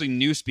speakers, especially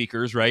new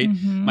speakers, right?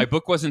 My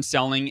book wasn't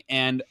selling,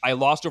 and I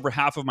lost over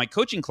half of my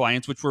coaching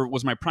clients, which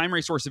was my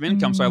primary source of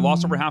income. So I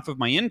lost over half of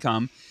my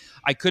income.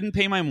 I couldn't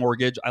pay my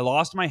mortgage. I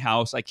lost my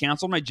house. I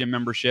canceled my gym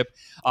membership.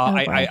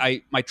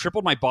 I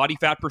tripled my body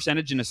fat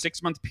percentage in a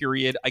 6-month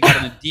period. I got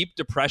in a deep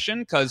depression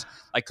because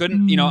I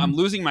couldn't, I'm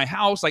losing my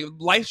house. Like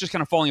life's just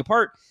kind of falling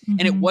apart,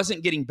 and it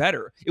wasn't getting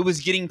better. It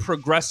was getting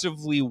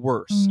progressively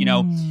worse,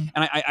 And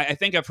I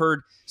think I've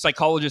heard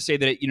psychologists say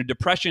that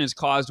depression is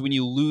caused when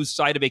you lose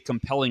sight of a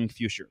compelling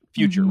future,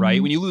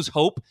 right? When you lose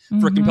hope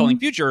for a compelling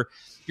future,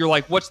 you're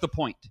like, what's the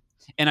point?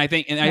 And I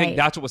think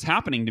that's what was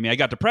happening to me. I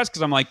got depressed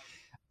because I'm like,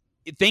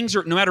 things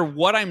are, no matter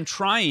what I'm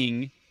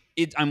trying,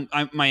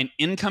 my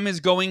income is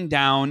going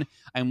down.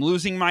 I'm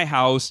losing my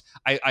house.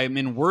 I'm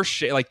in worse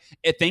shape. Like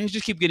things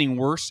just keep getting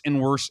worse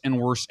and worse and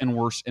worse and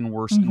worse and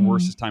worse and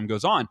worse as time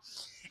goes on.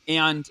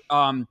 And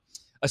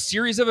a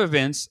series of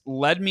events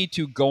led me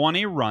to go on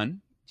a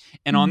run.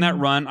 And on that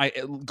run, I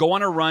go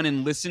on a run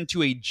and listen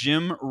to a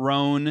Jim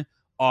Rohn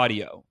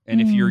audio.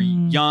 And if you're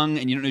young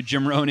and you don't know who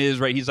Jim Rohn is,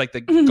 right? He's like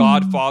the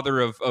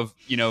godfather of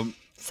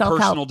Self-help.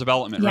 Personal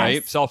development,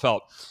 right?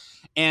 Self-help.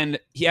 And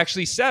he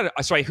actually said,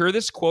 so I heard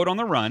this quote on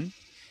the run.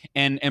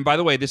 And by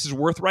the way, this is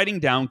worth writing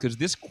down because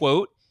this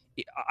quote,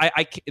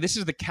 this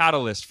is the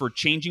catalyst for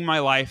changing my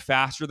life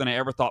faster than I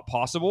ever thought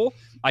possible.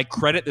 I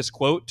credit this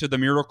quote to the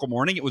Miracle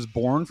Morning. It was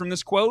born from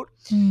this quote.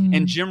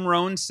 And Jim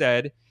Rohn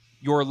said,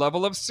 your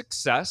level of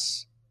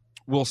success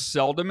will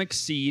seldom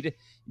exceed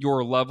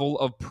your level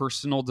of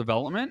personal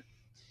development.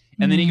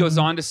 And then he goes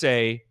on to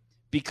say,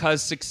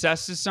 because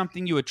success is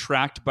something you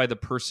attract by the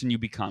person you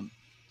become.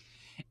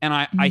 And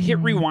I hit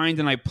rewind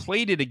and I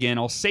played it again.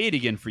 I'll say it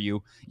again for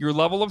you. Your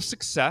level of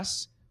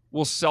success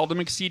will seldom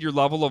exceed your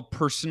level of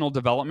personal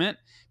development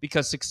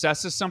because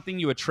success is something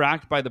you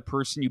attract by the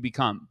person you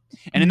become.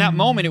 And in that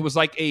moment, it was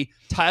like a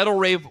tidal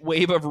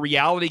wave of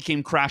reality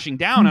came crashing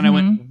down. And I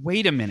went,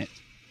 wait a minute.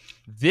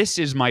 This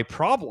is my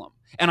problem.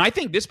 And I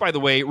think this, by the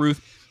way,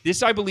 Ruth,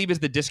 this I believe is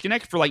the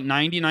disconnect for like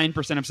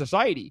 99% of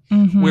society,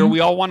 where we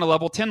all want a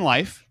level 10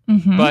 life,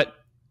 but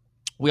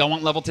we all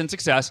want level 10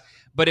 success.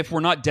 But if we're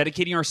not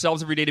dedicating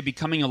ourselves every day to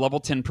becoming a level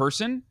 10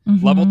 person,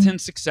 level 10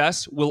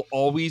 success will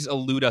always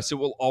elude us. It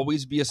will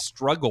always be a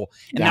struggle.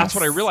 And that's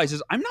what I realize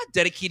is I'm not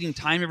dedicating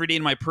time every day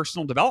to my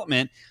personal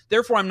development.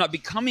 Therefore, I'm not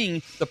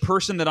becoming the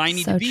person that I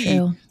need to be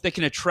that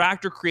can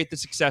attract or create the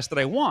success that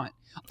I want.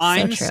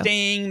 I'm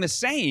staying the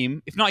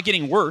same, if not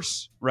getting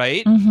worse,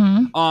 right?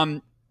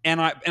 And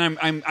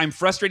I'm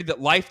frustrated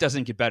that life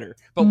doesn't get better,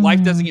 but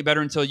life doesn't get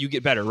better until you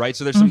get better, right?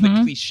 So there's some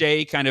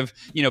cliche kind of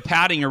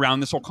padding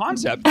around this whole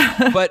concept,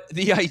 but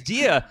the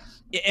idea.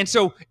 And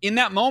so in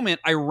that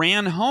moment, I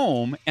ran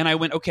home and I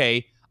went,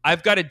 okay,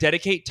 I've got to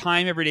dedicate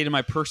time every day to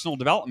my personal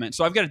development.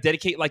 So I've got to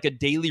dedicate like a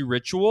daily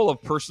ritual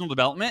of personal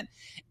development.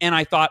 And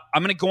I thought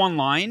I'm going to go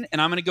online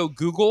and I'm going to go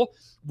Google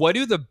what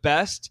do the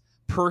best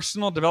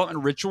personal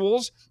development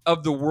rituals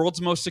of the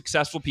world's most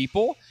successful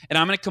people, and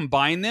I'm going to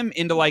combine them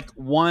into like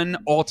one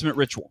ultimate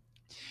ritual.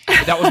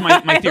 That was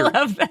my theory. I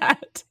love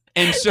that.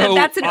 And so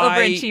that's an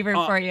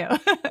overachiever for you.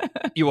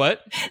 You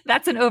what?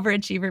 That's an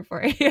overachiever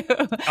for you.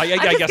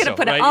 I guess so.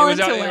 Put right? It all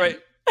into one. Right.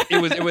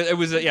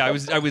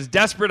 I was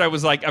desperate. I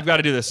was like, I've got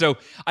to do this. So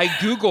I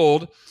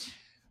Googled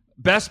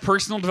best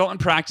personal development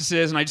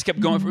practices, and I just kept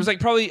going. It was like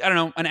probably, I don't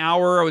know, an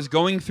hour. I was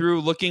going through,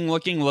 looking.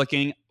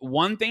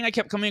 One thing I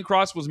kept coming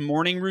across was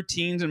morning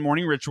routines and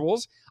morning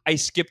rituals. I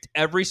skipped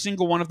every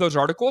single one of those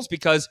articles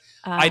because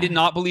I did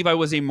not believe I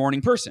was a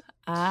morning person.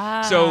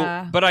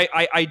 So, but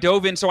I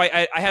dove in. So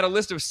I had a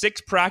list of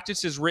 6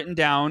 practices written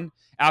down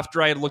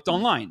after I had looked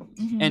online,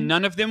 and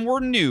none of them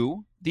were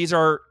new. These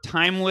are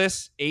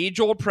timeless,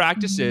 age-old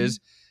practices.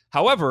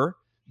 However,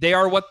 they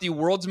are what the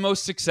world's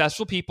most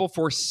successful people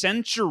for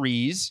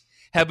centuries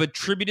have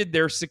attributed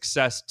their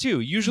success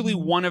to, usually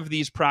one of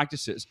these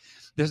practices.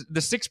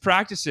 The 6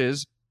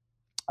 practices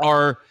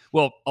are,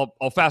 well,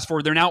 I'll fast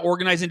forward. They're now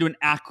organized into an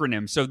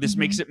acronym, so this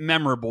makes it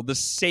memorable. The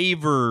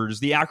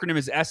SAVERS, the acronym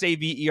is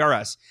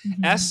SAVERS.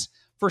 S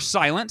for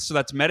silence, so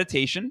that's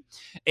meditation.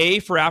 A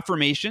for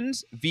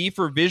affirmations. V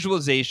for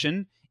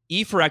visualization.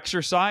 E for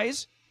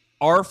exercise.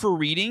 R for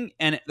reading,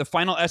 and the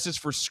final S is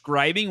for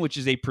scribing, which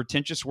is a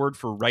pretentious word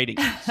for writing.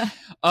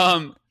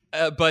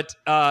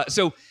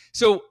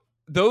 So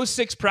those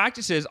 6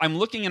 practices, I'm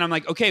looking and I'm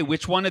like, okay,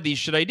 which one of these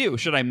should I do?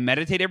 Should I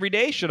meditate every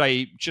day? Should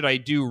I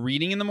do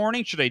reading in the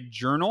morning? Should I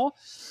journal?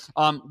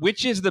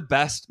 Which is the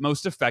best,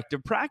 most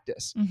effective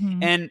practice?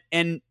 And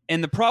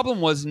the problem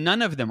was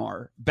none of them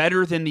are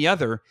better than the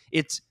other.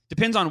 It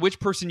depends on which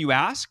person you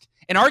ask,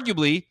 and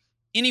arguably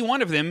any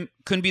one of them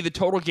can be the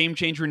total game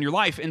changer in your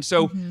life. And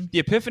so the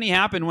epiphany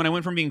happened when I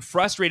went from being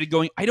frustrated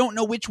going, I don't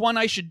know which one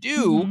I should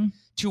do,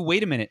 to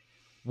wait a minute.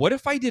 What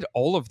if I did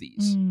all of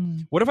these?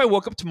 What if I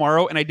woke up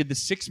tomorrow and I did the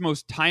 6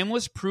 most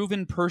timeless,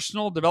 proven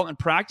personal development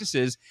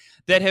practices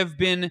that have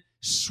been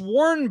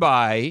sworn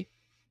by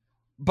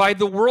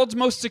the world's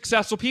most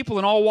successful people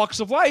in all walks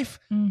of life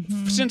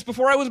since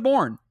before I was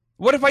born?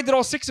 What if I did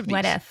all 6 of these?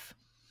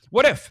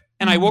 What if?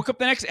 And I woke up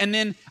the next, and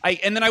then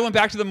I went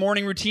back to the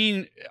morning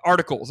routine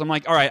articles. I'm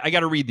like, all right, I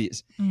got to read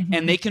these.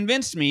 And they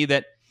convinced me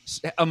that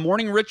a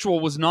morning ritual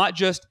was not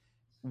just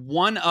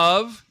one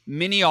of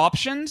many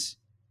options.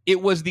 It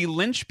was the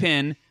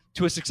linchpin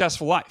to a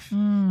successful life.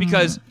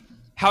 Because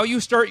how you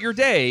start your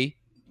day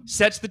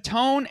sets the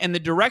tone and the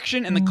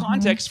direction and the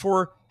context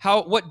for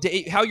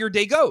how your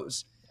day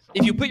goes.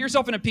 If you put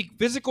yourself in a peak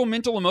physical,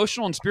 mental,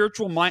 emotional, and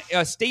spiritual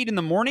state in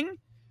the morning,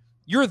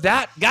 you're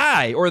that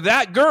guy or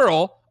that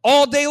girl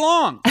all day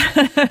long.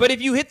 But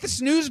if you hit the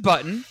snooze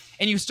button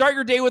and you start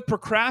your day with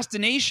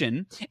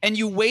procrastination and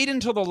you wait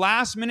until the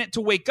last minute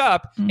to wake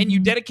up and you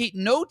dedicate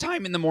no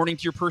time in the morning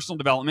to your personal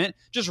development,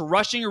 just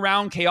rushing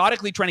around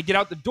chaotically trying to get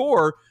out the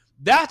door,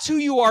 that's who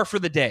you are for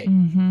the day.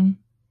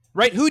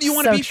 Right? Who do you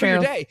want to be for your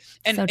day?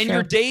 And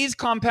your days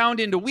compound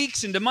into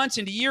weeks, into months,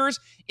 into years,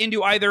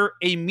 into either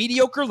a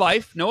mediocre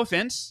life, no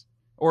offense,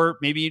 or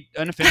maybe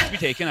an offense to be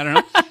taken, I don't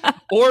know,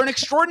 or an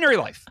extraordinary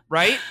life,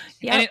 right?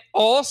 Yep. And it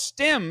all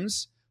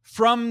stems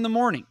from the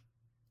morning.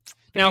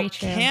 Now,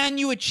 can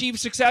you achieve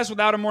success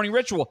without a morning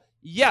ritual?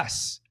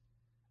 Yes,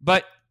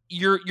 but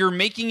you're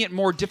making it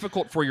more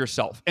difficult for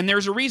yourself. And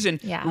there's a reason.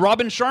 Yeah.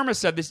 Robin Sharma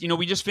said this.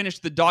 We just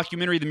finished the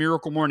documentary, The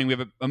Miracle Morning. We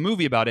have a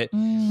movie about it.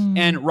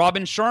 And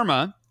Robin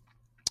Sharma,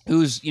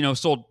 who's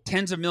sold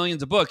tens of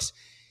millions of books,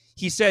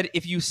 he said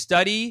if you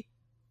study,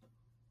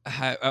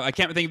 I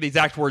can't think of the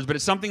exact words, but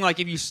it's something like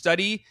if you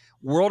study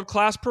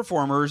world-class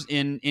performers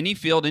in any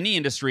field, any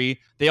industry,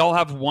 they all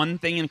have one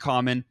thing in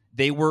common.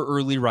 They were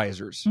early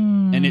risers.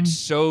 And it's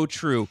so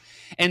true.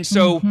 And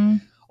so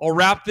I'll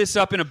wrap this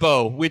up in a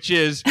bow, which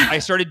is I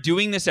started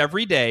doing this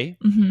every day.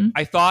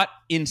 I thought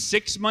in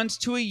 6 months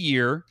to a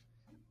year,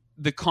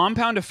 the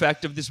compound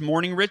effect of this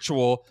morning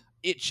ritual,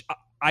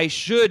 I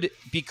should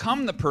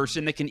become the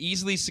person that can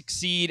easily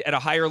succeed at a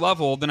higher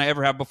level than I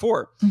ever have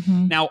before.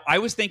 Now, I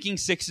was thinking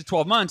 6 to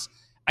 12 months.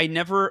 I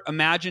never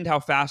imagined how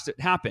fast it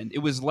happened. It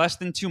was less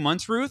than 2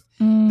 months, Ruth,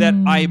 that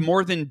I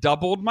more than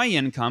doubled my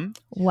income.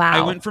 Wow.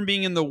 I went from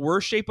being in the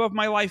worst shape of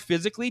my life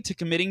physically to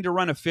committing to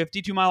run a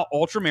 52-mile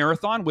ultra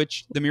marathon,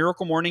 which the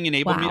Miracle Morning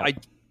enabled me.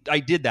 I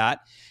did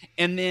that.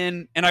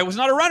 And I was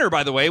not a runner,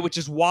 by the way, which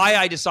is why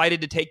I decided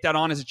to take that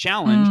on as a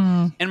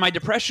challenge. And my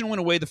depression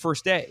went away the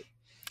first day.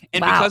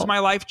 And because my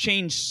life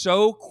changed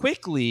so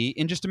quickly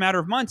in just a matter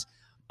of months,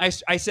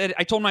 I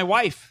told my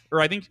wife, or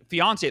I think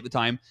fiance at the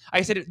time,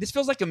 I said, this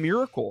feels like a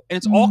miracle. And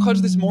it's all because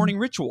of this morning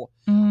ritual.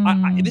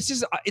 I'm going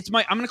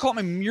to call it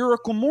my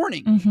miracle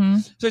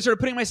morning. So I started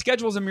putting my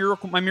schedule as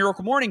my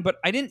miracle morning, but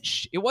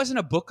it wasn't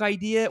a book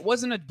idea. It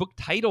wasn't a book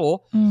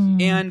title.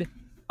 And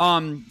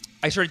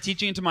I started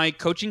teaching it to my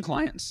coaching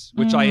clients,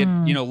 which I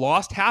had,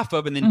 lost half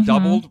of and then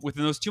doubled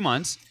within those 2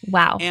 months.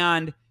 Wow.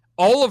 And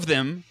all of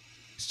them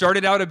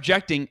started out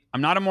objecting. I'm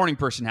not a morning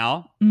person,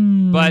 Hal,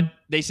 but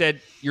they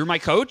said, you're my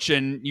coach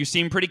and you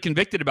seem pretty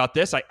convicted about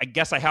this. I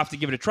guess I have to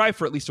give it a try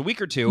for at least a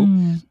week or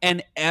two.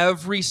 And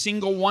every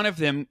single one of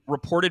them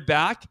reported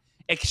back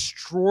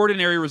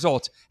extraordinary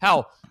results.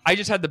 Hal, I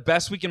just had the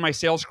best week in my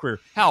sales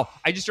career. Hal,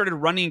 I just started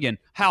running again.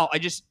 Hal, I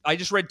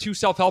just read 2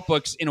 self-help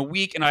books in a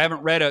week and I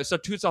haven't read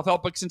 2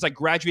 self-help books since I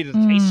graduated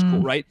high school,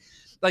 right?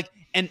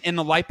 And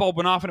the light bulb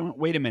went off and I went,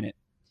 wait a minute.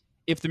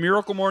 If the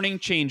Miracle Morning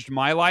changed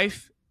my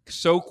life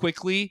so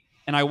quickly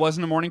and I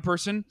wasn't a morning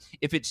person,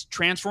 if it's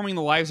transforming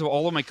the lives of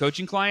all of my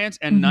coaching clients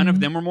and none of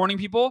them were morning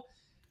people,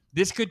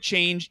 this could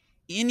change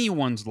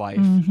anyone's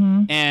life.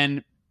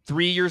 And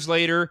 3 years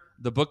later,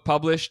 the book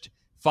published.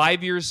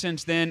 5 years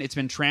since then, it's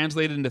been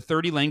translated into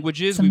 30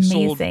 languages. We've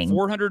sold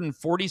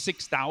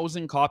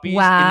 446,000 copies in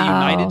the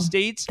United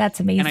States. That's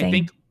amazing. And I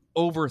think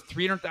over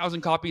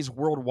 300,000 copies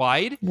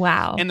worldwide.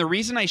 Wow. And the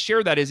reason I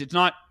share that is it's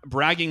not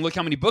bragging, look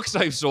how many books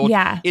I've sold.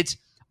 Yeah.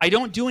 I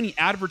don't do any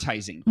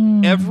advertising.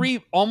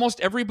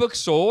 Almost every book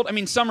sold. I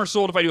mean, some are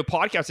sold if I do a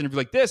podcast interview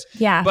like this.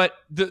 Yeah. But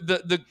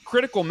the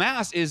critical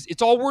mass is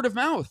it's all word of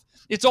mouth.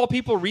 It's all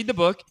people read the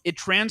book. It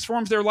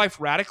transforms their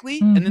life radically.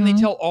 And then they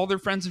tell all their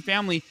friends and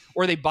family,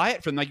 or they buy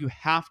it from them. Like, you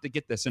have to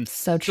get this. And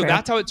so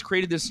that's how it's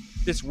created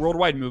this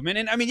worldwide movement.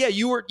 And I mean, yeah,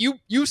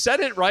 you said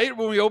it right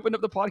when we opened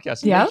up the podcast.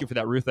 So thank you for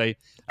that, Ruth. I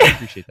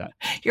appreciate that.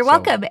 You're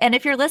welcome. And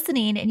if you're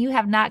listening and you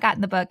have not gotten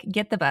the book,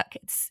 get the book.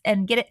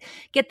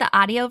 Get the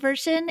audio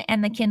version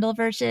and the Kindle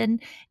version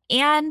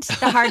and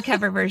the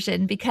hardcover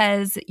version,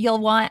 because you'll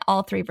want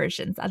all 3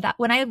 versions of that.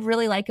 When I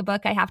really like a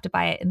book, I have to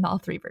buy it in all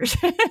 3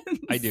 versions.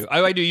 I do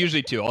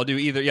usually too. I'll do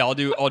either. Yeah, I'll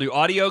do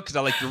audio because I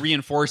like to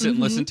reinforce it and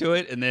listen to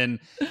it, and then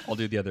I'll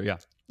do the other. Yeah.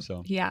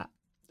 So yeah.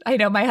 I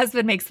know my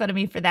husband makes fun of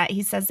me for that.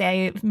 He says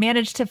I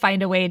managed to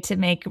find a way to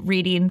make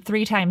reading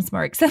 3 times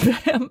more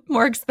expensive.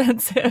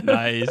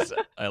 Nice.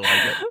 I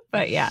like it.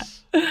 But yeah.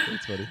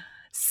 That's funny.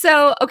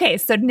 So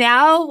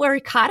now we're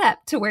caught up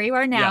to where you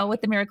are now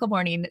with the Miracle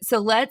Morning. So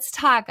let's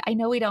talk. I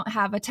know we don't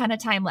have a ton of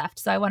time left,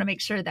 so I want to make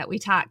sure that we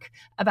talk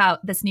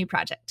about this new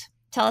project.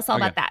 Tell us all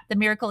about that, the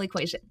Miracle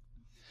Equation.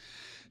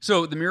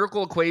 So the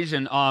Miracle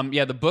Equation,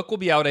 the book will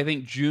be out, I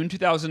think, June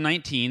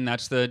 2019.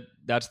 That's the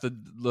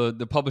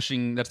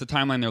publishing, that's the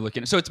timeline they're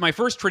looking at. So it's my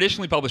first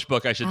traditionally published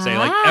book, I should say.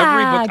 Like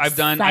every book I've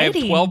done, I have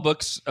 12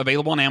 books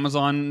available on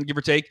Amazon, give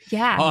or take.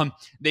 Yeah.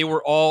 They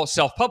were all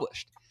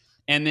self-published.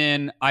 And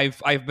then I've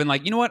been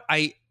like, you know what?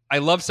 I I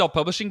love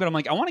self-publishing, but I'm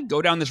like, I want to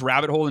go down this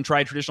rabbit hole and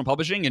try traditional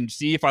publishing and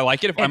see if I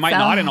like it. If I might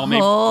not, and I'll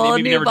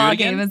maybe never do it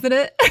again. Game, isn't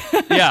it?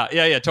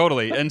 yeah,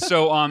 totally. And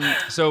so I'm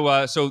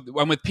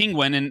with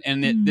Penguin,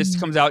 and this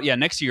comes out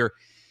next year.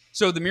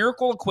 So the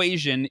Miracle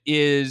Equation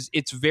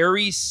it's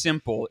very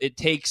simple. It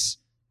takes,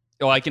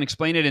 I can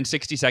explain it in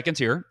 60 seconds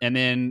here, and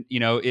then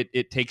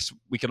it takes,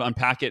 we can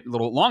unpack it a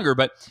little longer,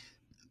 but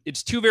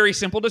it's two very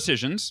simple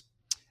decisions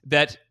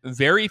that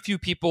very few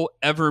people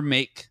ever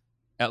make,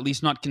 at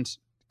least not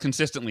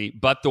consistently,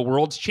 but the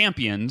world's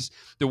champions,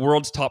 the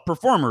world's top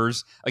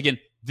performers, again,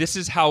 this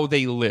is how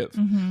they live.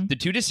 The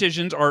two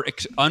decisions are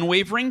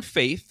unwavering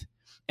faith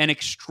and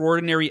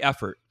extraordinary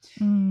effort.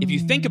 If you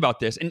think about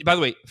this, and by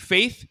the way,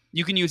 faith,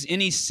 you can use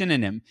any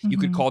synonym. You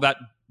could call that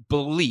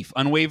belief,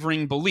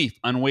 unwavering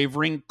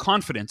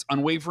confidence,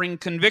 unwavering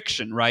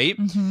conviction, right?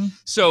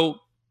 So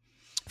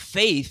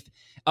faith,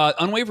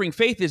 unwavering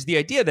faith is the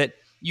idea that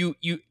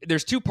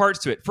there's two parts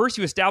to it. First,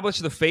 you establish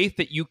the faith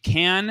that you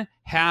can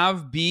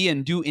have, be,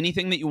 and do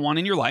anything that you want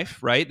in your life,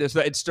 right? That's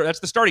the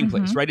starting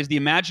place, right? Is the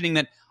imagining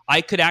that I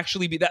could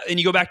actually be that. And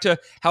you go back to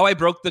how I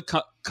broke the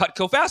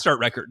Cutco Fast Start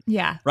record.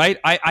 Yeah. Right?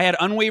 I had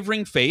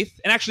unwavering faith.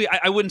 And actually,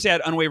 I wouldn't say I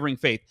had unwavering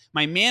faith.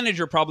 My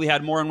manager probably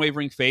had more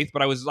unwavering faith,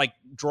 but I was like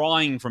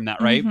drawing from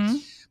that, right?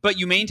 But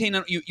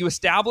you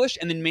establish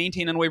and then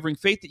maintain unwavering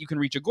faith that you can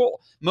reach a goal.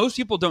 Most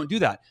people don't do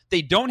that.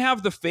 They don't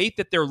have the faith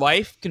that their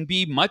life can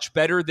be much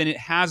better than it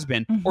has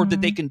been, or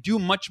that they can do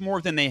much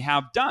more than they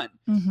have done.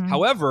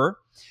 However,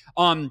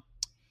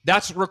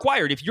 that's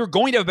required. If you're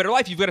going to have a better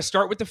life, you've got to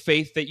start with the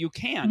faith that you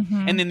can.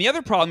 And then the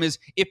other problem is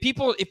if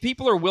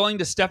people are willing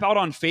to step out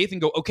on faith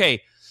and go,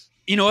 okay,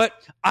 you know what?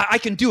 I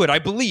can do it. I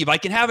believe I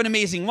can have an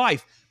amazing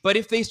life. But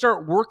if they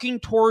start working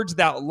towards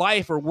that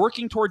life or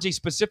working towards a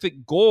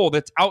specific goal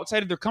that's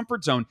outside of their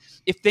comfort zone,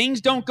 if things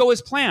don't go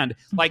as planned,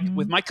 like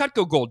with my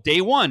Cutco goal,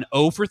 day 1,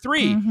 0 for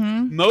 3,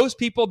 most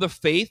people, the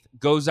faith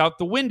goes out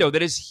the window.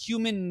 That is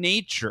human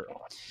nature.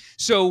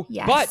 So,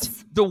 but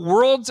the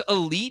world's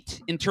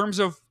elite in terms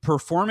of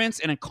performance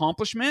and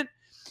accomplishment,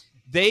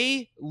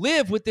 they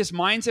live with this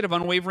mindset of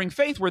unwavering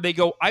faith where they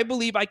go, I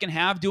believe I can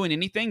have doing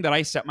anything that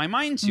I set my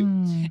mind to.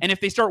 And if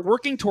they start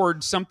working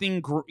towards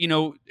something,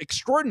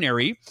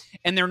 extraordinary,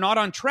 and they're not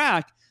on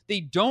track, they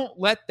don't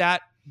let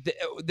that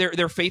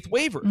their faith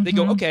waver. They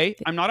go, okay,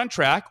 I'm not on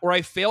track, or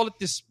I failed at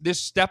this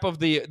step of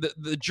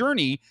the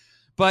journey,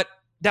 but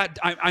that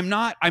I'm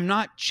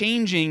not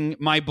changing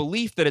my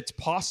belief that it's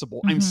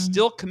possible. I'm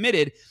still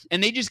committed,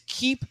 and they just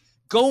keep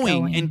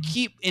going and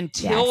keep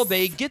until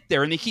they get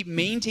there, and they keep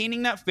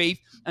maintaining that faith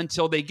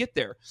until they get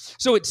there.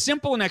 So it's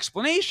simple in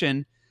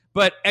explanation,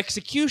 but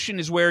execution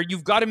is where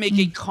you've got to make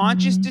a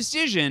conscious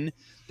decision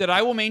that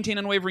I will maintain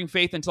unwavering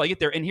faith until I get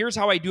there. And here's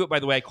how I do it, by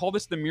the way. I call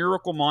this the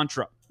miracle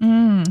mantra.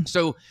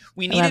 So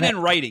we need it in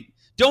writing.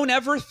 Don't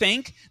ever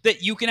think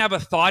that you can have a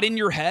thought in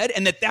your head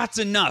and that's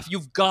enough.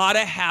 You've got to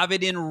have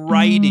it in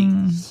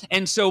writing.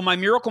 And so my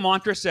miracle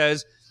mantra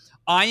says,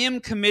 I am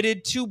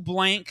committed to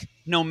blank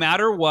no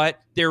matter what.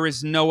 There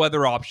is no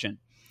other option.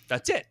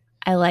 That's it.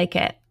 I like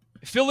it.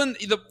 Fill in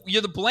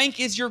the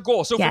blank is your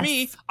goal. So for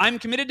me, I'm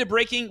committed to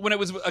breaking, when it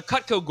was a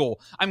Cutco goal,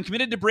 I'm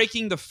committed to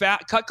breaking the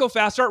Cutco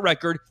Fast Start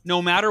record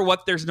no matter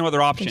what. There's no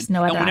other option.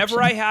 And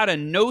whenever I had a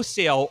no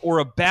sale or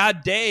a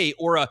bad day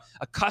or a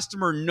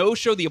customer no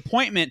show the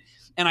appointment,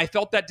 and I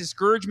felt that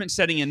discouragement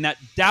setting in, that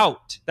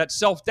doubt, that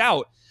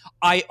self-doubt,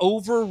 I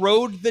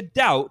overrode the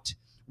doubt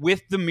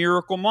with the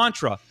miracle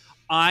mantra.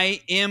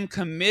 I am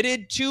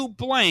committed to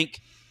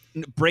blank,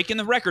 breaking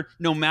the record,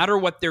 no matter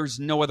what. There's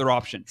no other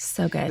option.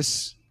 So good.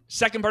 The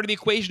second part of the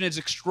equation is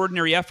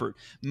extraordinary effort.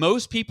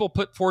 Most people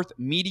put forth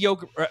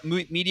mediocre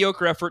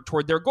effort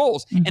toward their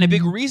goals. And a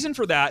big reason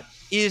for that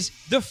is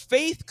the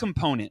faith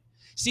component.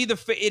 See,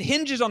 it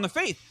hinges on the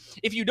faith.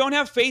 If you don't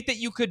have faith that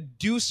you could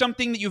do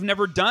something that you've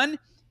never done,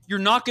 you're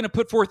not going to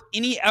put forth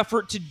any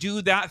effort to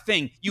do that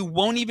thing. You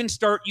won't even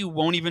start. You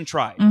won't even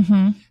try.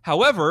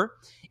 However,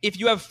 if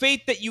you have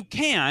faith that you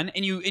can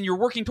and you're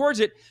working towards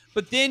it,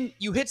 but then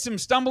you hit some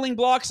stumbling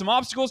blocks, some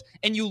obstacles,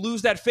 and you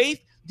lose that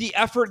faith, the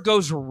effort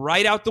goes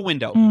right out the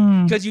window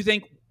because you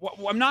think,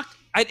 well,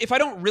 if I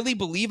don't really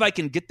believe I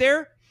can get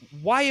there,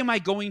 why am I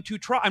going to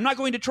try? I'm not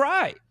going to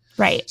try.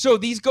 Right. So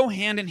these go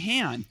hand in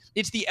hand.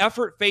 It's the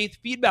effort, faith,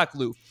 feedback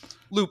loop.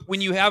 When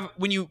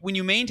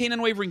you maintain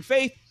unwavering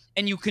faith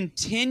and you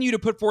continue to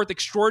put forth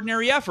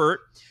extraordinary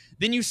effort,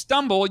 then you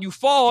stumble, you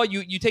fall,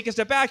 you take a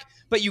step back,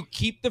 but you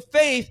keep the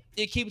faith.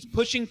 It keeps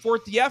pushing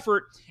forth the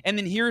effort. And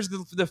then here's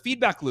the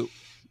feedback loop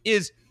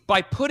is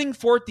by putting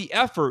forth the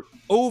effort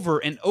over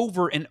and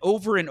over and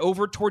over and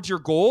over towards your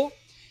goal,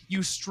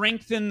 you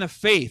strengthen the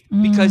faith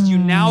because you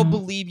now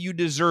believe you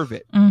deserve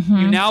it.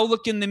 You now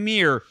look in the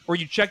mirror or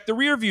you check the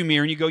rearview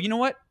mirror and you go, you know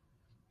what?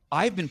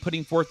 I've been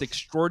putting forth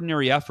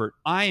extraordinary effort.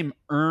 I am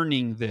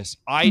earning this.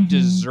 I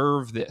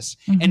deserve this.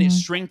 And it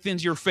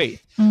strengthens your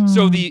faith.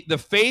 So the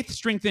faith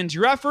strengthens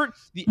your effort.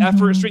 The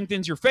effort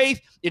strengthens your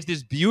faith. It's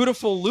this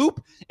beautiful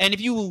loop. And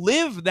if you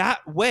live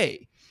that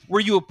way,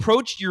 where you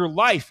approach your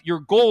life, your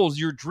goals,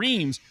 your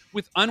dreams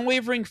with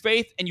unwavering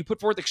faith, and you put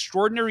forth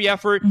extraordinary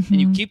effort, and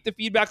you keep the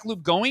feedback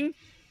loop going,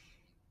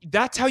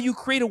 that's how you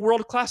create a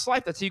world-class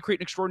life. That's how you create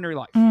an extraordinary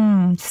life.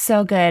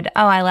 So good.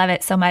 Oh, I love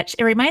it so much.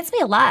 It reminds me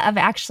a lot of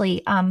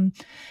actually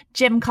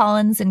Jim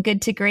Collins and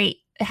Good to Great.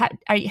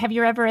 Have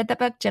you ever read that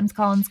book, Jim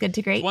Collins' Good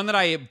to Great? It's one that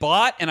I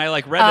bought, and I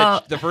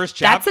read the first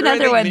chapter. That's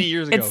another one. Many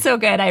years ago. It's so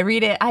good. I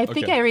read it. I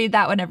think I read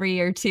that one every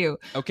year too.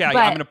 Okay,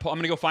 I'm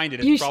gonna go find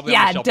it. It's probably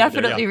on my shelf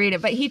definitely read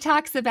it. But he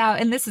talks about,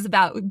 and this is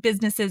about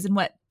businesses and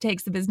what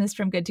takes the business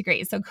from good to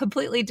great. So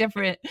completely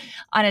different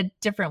on a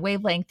different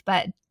wavelength,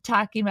 but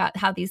talking about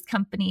how these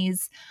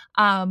companies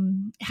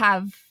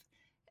have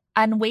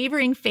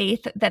unwavering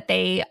faith that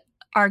they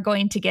are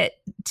going to get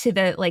to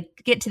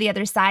the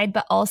other side,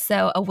 but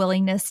also a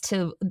willingness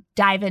to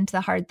dive into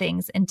the hard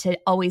things and to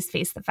always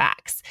face the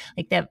facts.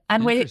 Like the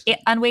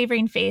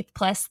unwavering faith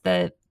plus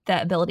the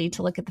ability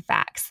to look at the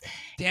facts.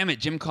 Damn it,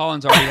 Jim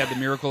Collins already had the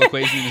miracle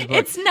equation in his book.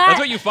 It's not. That's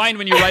what you find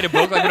when you write a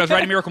book. Like when I was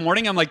writing Miracle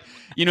Morning, I'm like,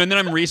 and then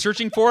I'm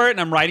researching for it and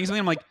I'm writing something.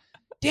 I'm like,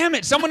 damn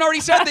it, someone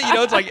already said that.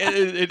 It's like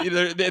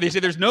they say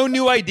there's no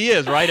new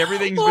ideas, right?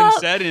 Everything's been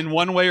said in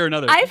one way or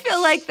another. I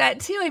feel like that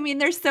too. I mean,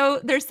 there's so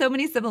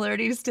many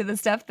similarities to the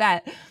stuff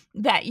that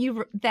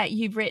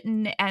you've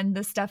written and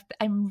the stuff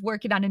I'm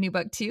working on a new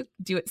book too.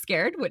 Do It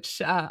Scared,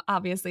 which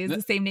obviously is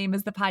the same name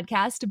as the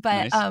podcast,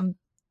 but nice.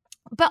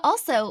 But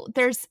also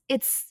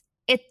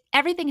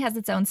everything has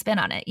its own spin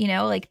on it,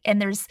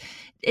 and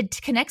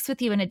it connects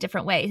with you in a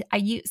different way.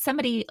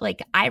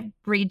 I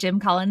read Jim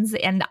Collins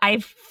and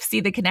I see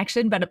the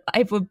connection, but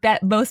I would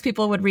bet most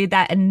people would read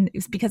that and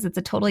it's because it's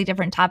a totally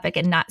different topic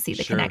and not see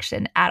the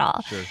connection at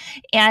all. Sure.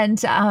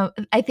 And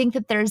I think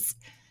that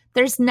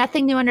there's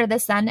nothing new under the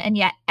sun, and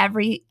yet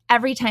every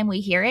time we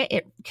hear it,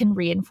 it can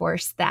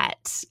reinforce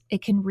that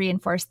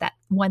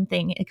one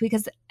thing,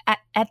 because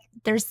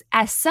there's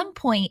at some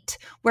point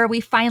where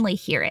we finally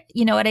hear it.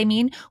 You know what I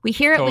mean? We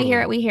hear it,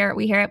 totally. we hear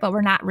it, but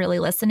we're not really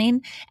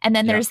listening. And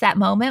then there's that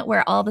moment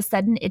where all of a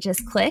sudden it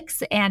just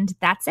clicks, and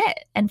that's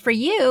it. And for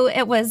you,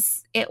 it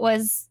was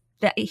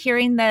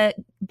hearing the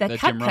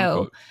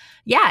Cutco.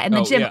 Yeah. And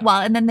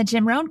and then the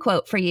Jim Rohn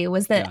quote for you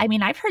was that, I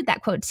mean, I've heard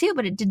that quote too,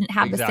 but it didn't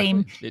have the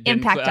same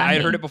impact on me. I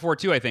had heard it before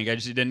too, I think. I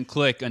just didn't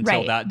click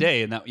until that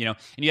day. And that, and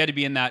you had to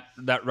be in that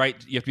right,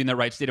 you have to be in that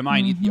right state of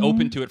mind. You're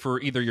open to it for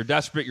either you're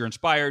desperate, you're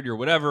inspired, you're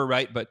whatever,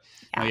 right? But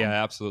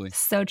absolutely.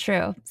 So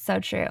true. So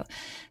true.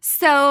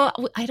 So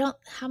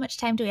how much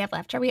time do we have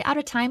left? Are we out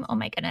of time? Oh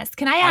my goodness.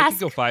 Can I ask? I could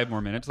go 5 more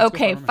minutes.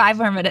 Okay, 5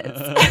 more minutes.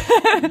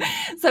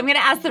 So I'm going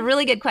to ask the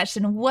really good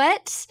question.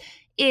 What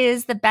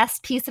is the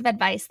best piece of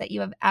advice that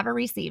you have ever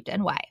received,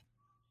 and why?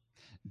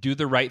 Do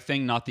the right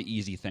thing, not the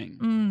easy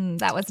thing.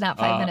 That was not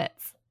 5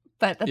 minutes,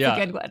 but that's a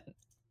good one.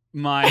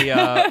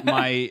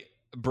 My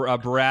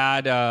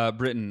Brad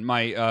Britton,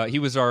 he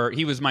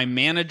was my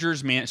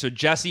manager's man. So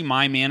Jesse,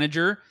 my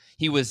manager,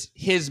 he was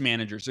his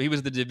manager. So he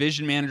was the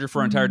division manager for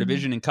our entire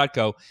division in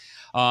Cutco.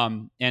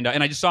 And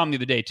I just saw him the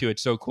other day too.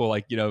 It's so cool.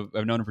 Like,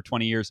 I've known him for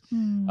 20 years.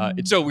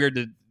 It's so weird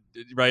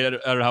right? I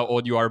don't know how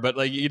old you are, but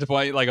like you get to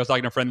point, like I was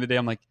talking to a friend the other day.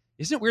 I'm like,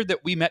 isn't it weird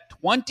that we met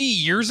 20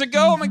 years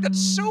ago? I'm like, that's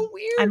so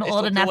weird. I'm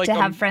old enough to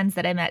have friends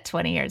that I met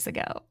 20 years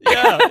ago.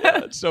 Yeah,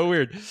 it's so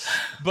weird.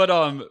 But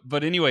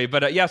anyway,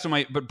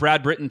 but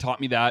Brad Britton taught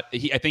me that.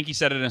 I think he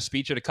said it in a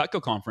speech at a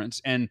Cutco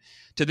conference. And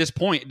to this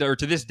point, or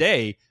to this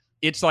day,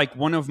 it's like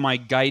one of my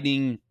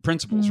guiding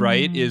principles,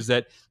 right? Is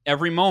that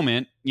every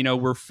moment,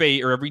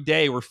 every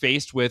day we're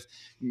faced with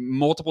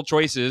multiple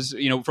choices,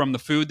 from the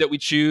food that we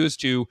choose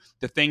to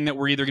the thing that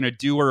we're either going to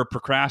do or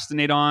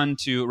procrastinate on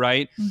to,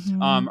 right?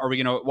 Are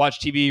we going to watch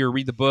TV or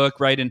read the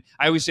book, right? And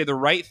I always say the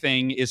right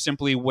thing is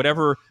simply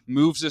whatever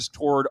moves us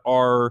toward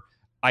our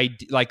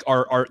either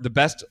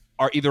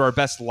our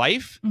best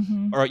life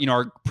or,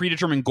 our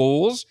predetermined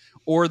goals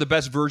or the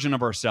best version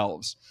of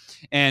ourselves.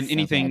 And so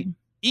anything good.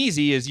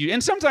 Easy is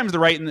and sometimes the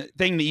right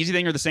thing, the easy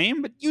thing are the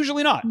same, but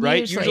usually not,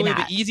 right? Usually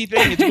not. The easy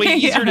thing, it's way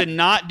easier to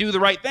not do the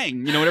right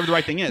thing, whatever the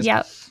right thing is.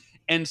 Yep.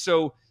 And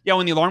so,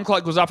 when the alarm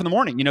clock goes off in the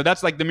morning,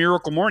 that's like the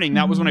miracle morning.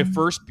 That was when I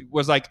first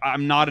was like,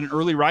 I'm not an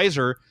early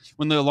riser.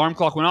 When the alarm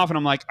clock went off and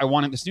I'm like, I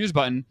wanted the snooze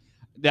button,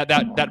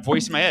 that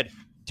voice in my head,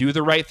 do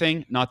the right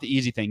thing, not the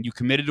easy thing. You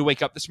committed to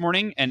wake up this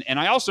morning. And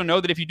I also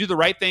know that if you do the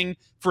right thing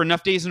for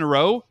enough days in a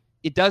row,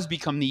 it does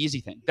become the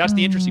easy thing. That's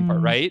the interesting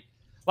part, right?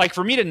 Like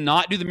for me to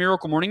not do the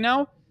miracle morning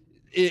now,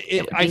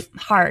 it's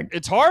hard.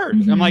 It's hard.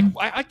 I'm like,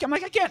 I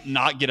can't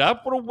not get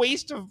up. What a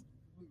waste of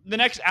the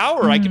next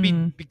hour. I could be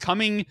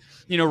becoming,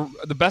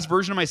 the best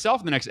version of myself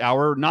in the next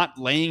hour, not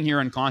laying here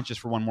unconscious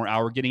for one more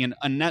hour, getting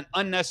an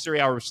unnecessary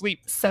hour of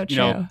sleep. So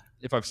true.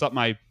 If I've slept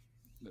my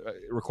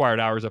required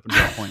hours up until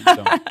that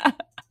point.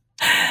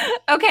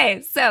 So.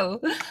 Okay,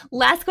 so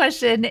last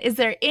question: is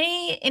there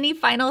any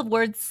final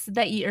words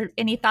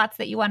any thoughts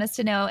that you want us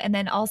to know, and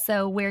then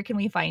also where can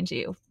we find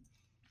you?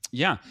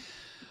 Yeah.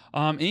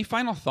 Any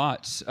final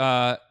thoughts?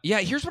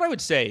 Here's what I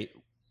would say.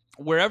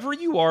 Wherever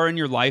you are in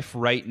your life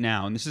right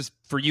now, and this is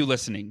for you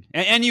listening,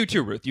 and you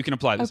too, Ruth, you can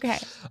apply this. Okay.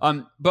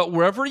 But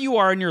wherever you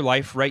are in your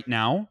life right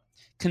now,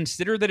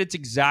 consider that it's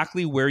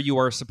exactly where you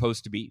are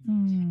supposed to be.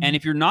 And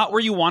if you're not where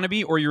you want to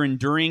be, or you're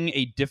enduring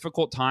a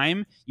difficult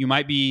time, you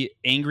might be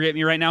angry at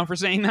me right now for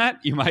saying that.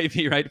 You might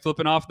be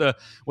flipping off the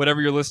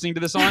whatever you're listening to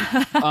this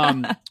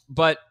on.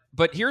 But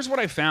here's what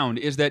I found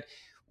is that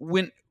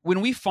when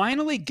we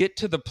finally get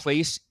to the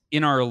place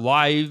in our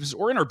lives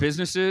or in our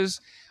businesses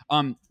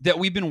that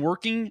we've been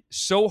working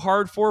so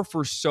hard for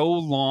so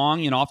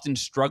long and often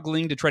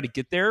struggling to try to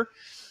get there,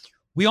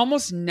 we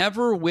almost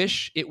never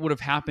wish it would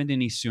have happened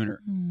any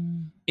sooner.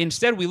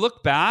 Instead, we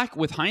look back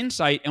with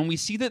hindsight and we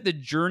see that the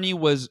journey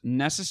was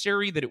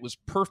necessary, that it was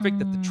perfect,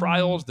 that the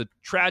trials, the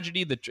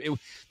tragedy, that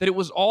it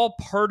was all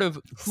part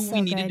of who we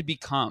needed to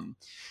become.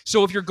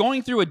 So if you're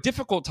going through a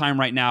difficult time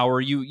right now,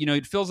 or you know,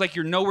 it feels like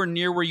you're nowhere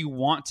near where you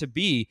want to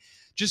be,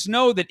 just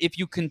know that if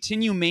you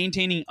continue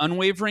maintaining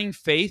unwavering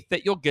faith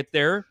that you'll get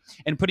there,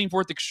 and putting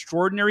forth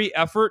extraordinary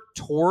effort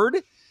toward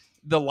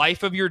the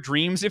life of your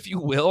dreams, if you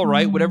will,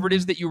 right? Whatever it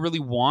is that you really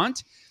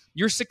want,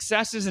 your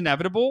success is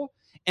inevitable.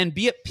 And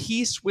be at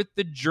peace with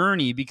the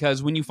journey,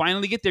 because when you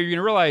finally get there, you're going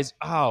to realize,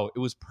 oh, it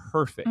was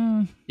perfect.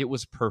 It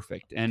was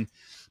perfect. And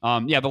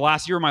the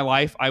last year of my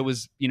life, I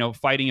was,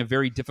 fighting a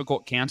very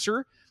difficult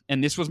cancer.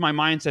 And this was my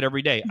mindset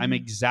every day. I'm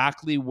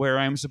exactly where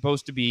I'm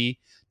supposed to be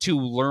to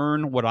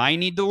learn what I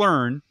need to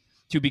learn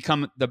to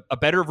become a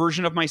better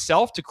version of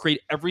myself, to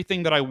create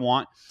everything that I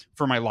want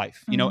for my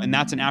life. And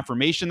that's an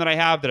affirmation that I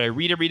have, that I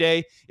read every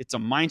day. It's a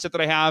mindset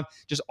that I have,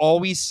 just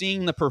always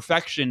seeing the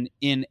perfection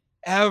in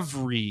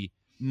every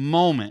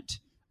moment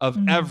of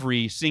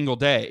every single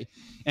day.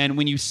 And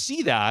when you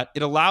see that,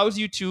 it allows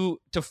you to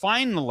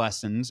find the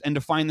lessons and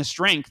to find the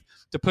strength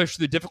to push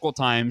through the difficult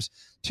times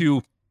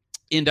to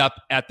end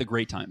up at the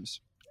great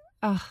times.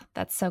 Oh,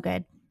 that's so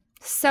good.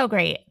 So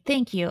great.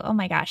 Thank you. Oh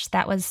my gosh.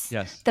 That was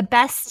the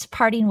best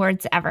parting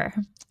words ever.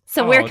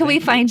 So where can we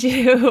find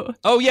you?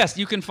 Oh, yes,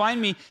 you can find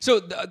me.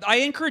 So I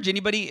encourage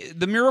anybody,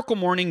 the Miracle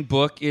Morning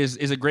book is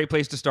a great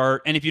place to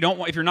start. And if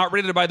you're not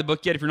ready to buy the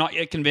book yet, if you're not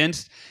yet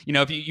convinced,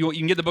 if you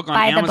can get the book on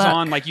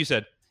Amazon, like you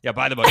said. Yeah,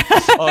 buy the book.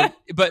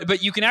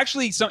 But you can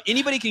actually,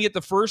 anybody can get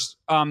the first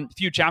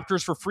few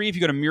chapters for free if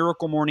you go to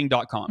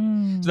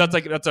miraclemorning.com. So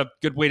that's a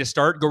good way to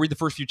start. Go read the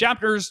first few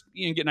chapters,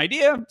 you can get an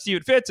idea, see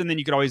if it fits, and then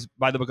you could always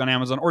buy the book on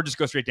Amazon, or just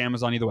go straight to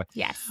Amazon, either way.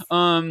 Yes.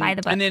 Buy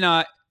the book. And then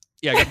buy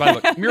the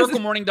book.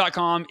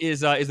 Miraclemorning.com is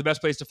the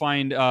best place to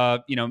find,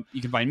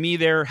 you can find me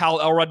there.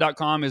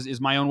 HalElrod.com is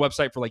my own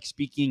website for like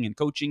speaking and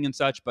coaching and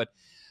such. But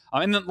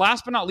and then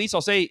last but not least,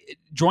 I'll say,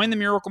 join the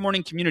Miracle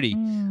Morning community.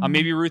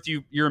 Maybe Ruth,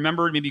 you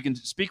remember, maybe you can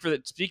speak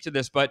to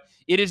this, but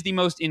it is the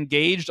most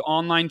engaged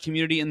online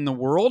community in the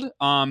world.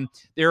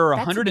 There are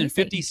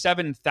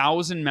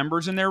 157,000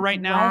 members in there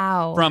right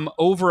now from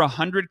over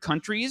 100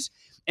 countries.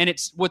 And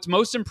what's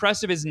most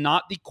impressive is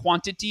not the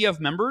quantity of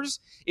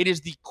members, it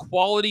is the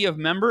quality of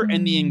member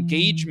and the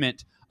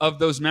engagement of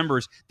those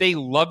members. They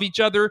love each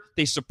other,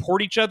 they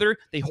support each other,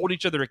 they hold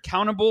each other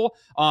accountable.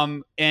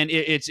 And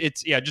it's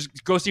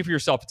just go see for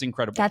yourself. It's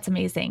incredible. That's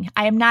amazing.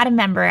 I am not a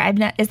member.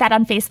 Is that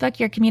on Facebook,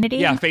 your community?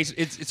 Yeah,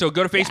 so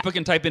go to Facebook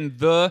and type in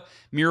the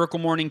Miracle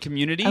Morning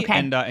Community,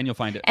 and you'll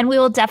find it. And we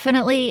will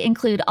definitely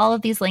include all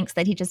of these links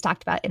that he just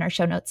talked about in our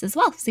show notes as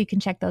well, so you can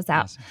check those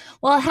out. Awesome.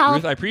 Well, Hal,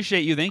 Ruth, I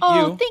appreciate you. Thank you.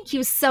 Oh, thank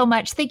you so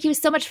much. Thank you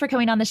so much for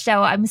coming on the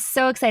show. I'm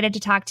so excited to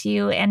talk to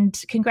you,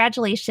 and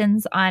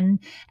congratulations on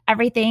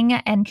everything,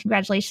 and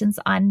congratulations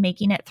on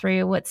making it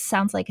through what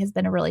sounds like has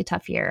been a really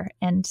tough year.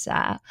 And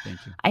thank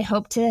you. I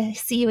hope to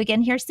see you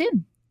again here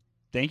soon.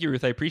 Thank you,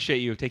 Ruth. I appreciate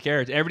you. Take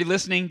care. To everybody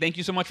listening, thank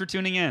you so much for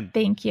tuning in.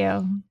 Thank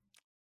you.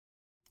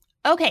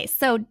 Okay,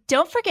 so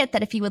don't forget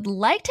that if you would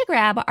like to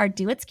grab our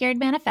Do It Scared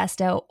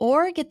manifesto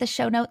or get the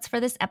show notes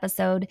for this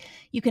episode,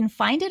 you can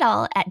find it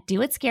all at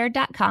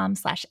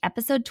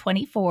doitscared.com/episode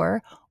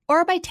 24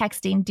 or by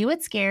texting Do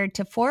It Scared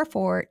to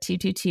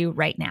 44222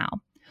 right now.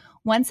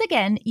 Once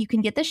again, you can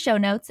get the show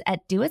notes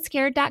at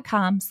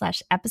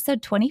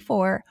doitscared.com/episode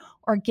 24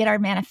 or get our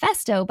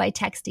manifesto by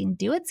texting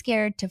Do It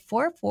Scared to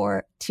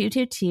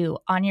 44222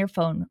 on your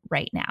phone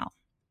right now.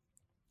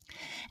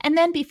 And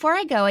then before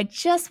I go, I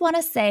just want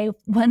to say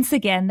once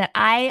again that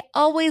I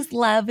always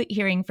love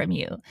hearing from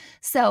you.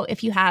 So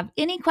if you have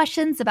any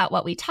questions about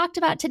what we talked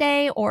about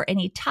today, or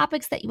any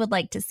topics that you would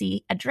like to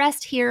see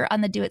addressed here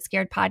on the Do It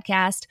Scared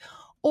podcast,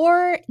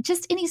 or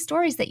just any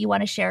stories that you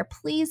want to share,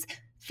 please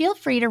feel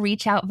free to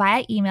reach out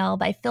via email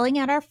by filling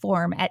out our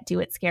form at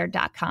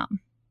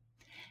doitscared.com.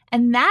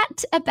 And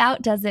that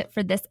about does it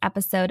for this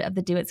episode of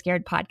the Do It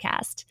Scared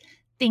podcast.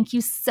 Thank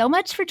you so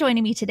much for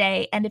joining me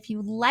today. And if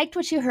you liked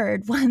what you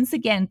heard, once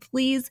again,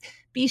 please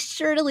be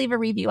sure to leave a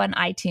review on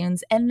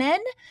iTunes, and then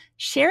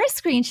share a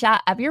screenshot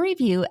of your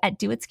review at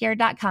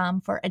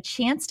doitscared.com for a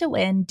chance to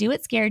win Do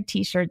It Scared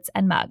t-shirts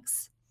and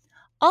mugs.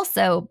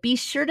 Also, be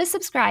sure to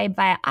subscribe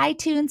via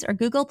iTunes or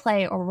Google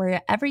Play or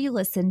wherever you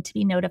listen to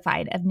be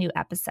notified of new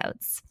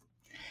episodes.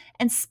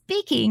 And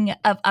speaking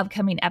of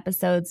upcoming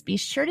episodes, be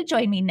sure to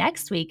join me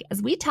next week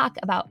as we talk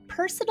about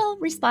personal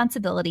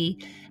responsibility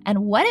and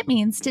what it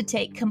means to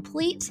take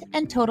complete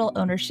and total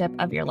ownership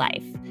of your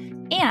life,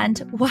 and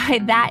why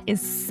that is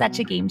such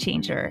a game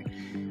changer.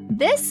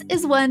 This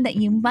is one that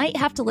you might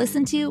have to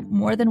listen to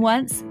more than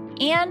once,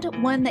 and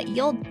one that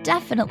you'll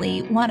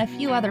definitely want a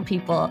few other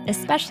people,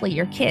 especially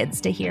your kids,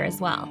 to hear as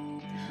well.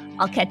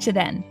 I'll catch you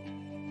then.